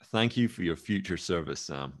 Thank you for your future service,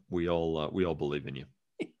 Sam. We all believe in you.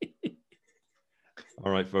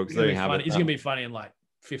 All right, folks, there you have it. It's going to be funny in like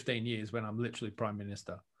 15 years when I'm literally prime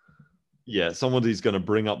minister. Yeah, somebody's going to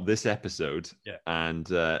bring up this episode, and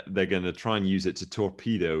they're going to try and use it to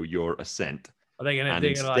torpedo your ascent. Are they going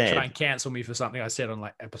to like try and cancel me for something I said on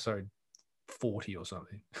like episode 40 or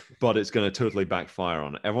something? But it's going to totally backfire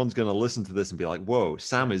on it. Everyone's going to listen to this and be like, "Whoa,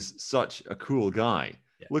 Sam is such a cool guy.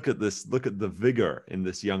 Yeah. Look at this. Look at the vigor in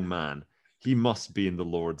this young man. He must be in the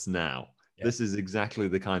Lords now. Yeah. This is exactly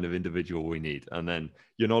the kind of individual we need." And then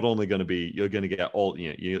you're not only going to be, you're going to get all,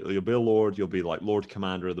 you'll be a Lord, you'll be like Lord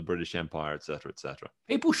Commander of the British Empire, etc., etc.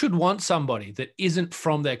 People should want somebody that isn't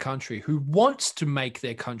from their country who wants to make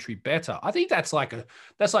their country better. I think that's like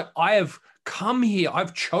I have come here.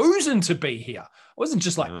 I've chosen to be here. I wasn't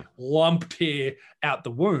just like lumped here out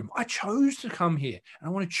the womb. I chose to come here, and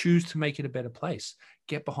I want to choose to make it a better place.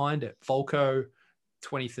 Get behind it. Volco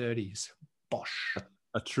 2030s. Bosh.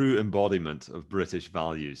 A true embodiment of British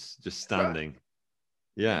values, just standing. Right.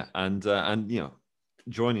 Yeah. And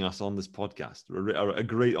joining us on this podcast. A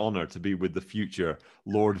great honor to be with the future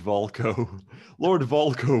Lord Volco, Lord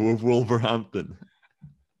Volco of Wolverhampton.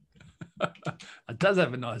 It does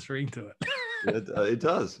have a nice ring to it. It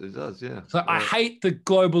does, yeah. So I hate the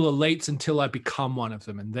global elites until I become one of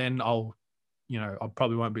them, and then I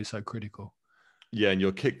probably won't be so critical. Yeah, and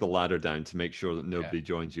you'll kick the ladder down to make sure that nobody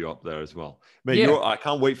joins you up there as well. Mate, I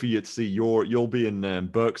can't wait for you to see you'll be in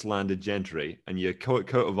Burke's Landed Gentry, and your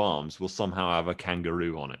coat of arms will somehow have a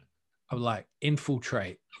kangaroo on it. I would like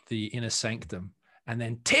infiltrate the inner sanctum and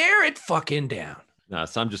then tear it fucking down. Nah,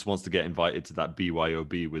 Sam just wants to get invited to that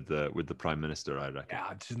BYOB with the Prime Minister, I reckon. Yeah,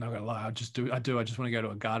 I'm just not gonna lie. I just want to go to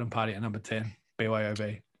a garden party at number 10,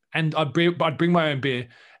 BYOB. And I'd bring my own beer,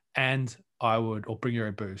 and or bring your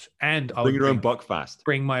own booze, and I would bring your own Buckfast.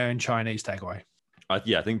 Bring my own Chinese takeaway. I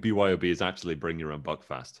think BYOB is actually bring your own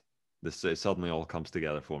Buckfast. This suddenly all comes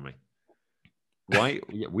together for me. Why?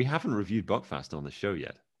 We haven't reviewed Buckfast on the show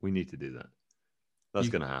yet. We need to do that. That's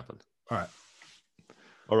going to happen. All right.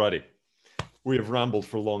 Alrighty. We have rambled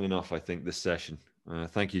for long enough, I think, this session.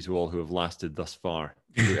 Thank you to all who have lasted thus far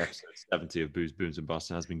through episode 70 of Booze, Booms, and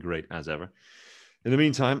Busts. It has been great as ever. In the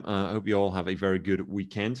meantime, I hope you all have a very good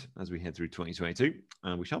weekend as we head through 2022.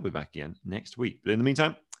 And we shall be back again next week. But in the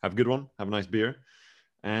meantime, have a good one. Have a nice beer.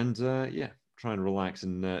 And try and relax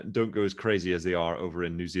and don't go as crazy as they are over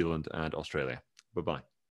in New Zealand and Australia. Bye-bye.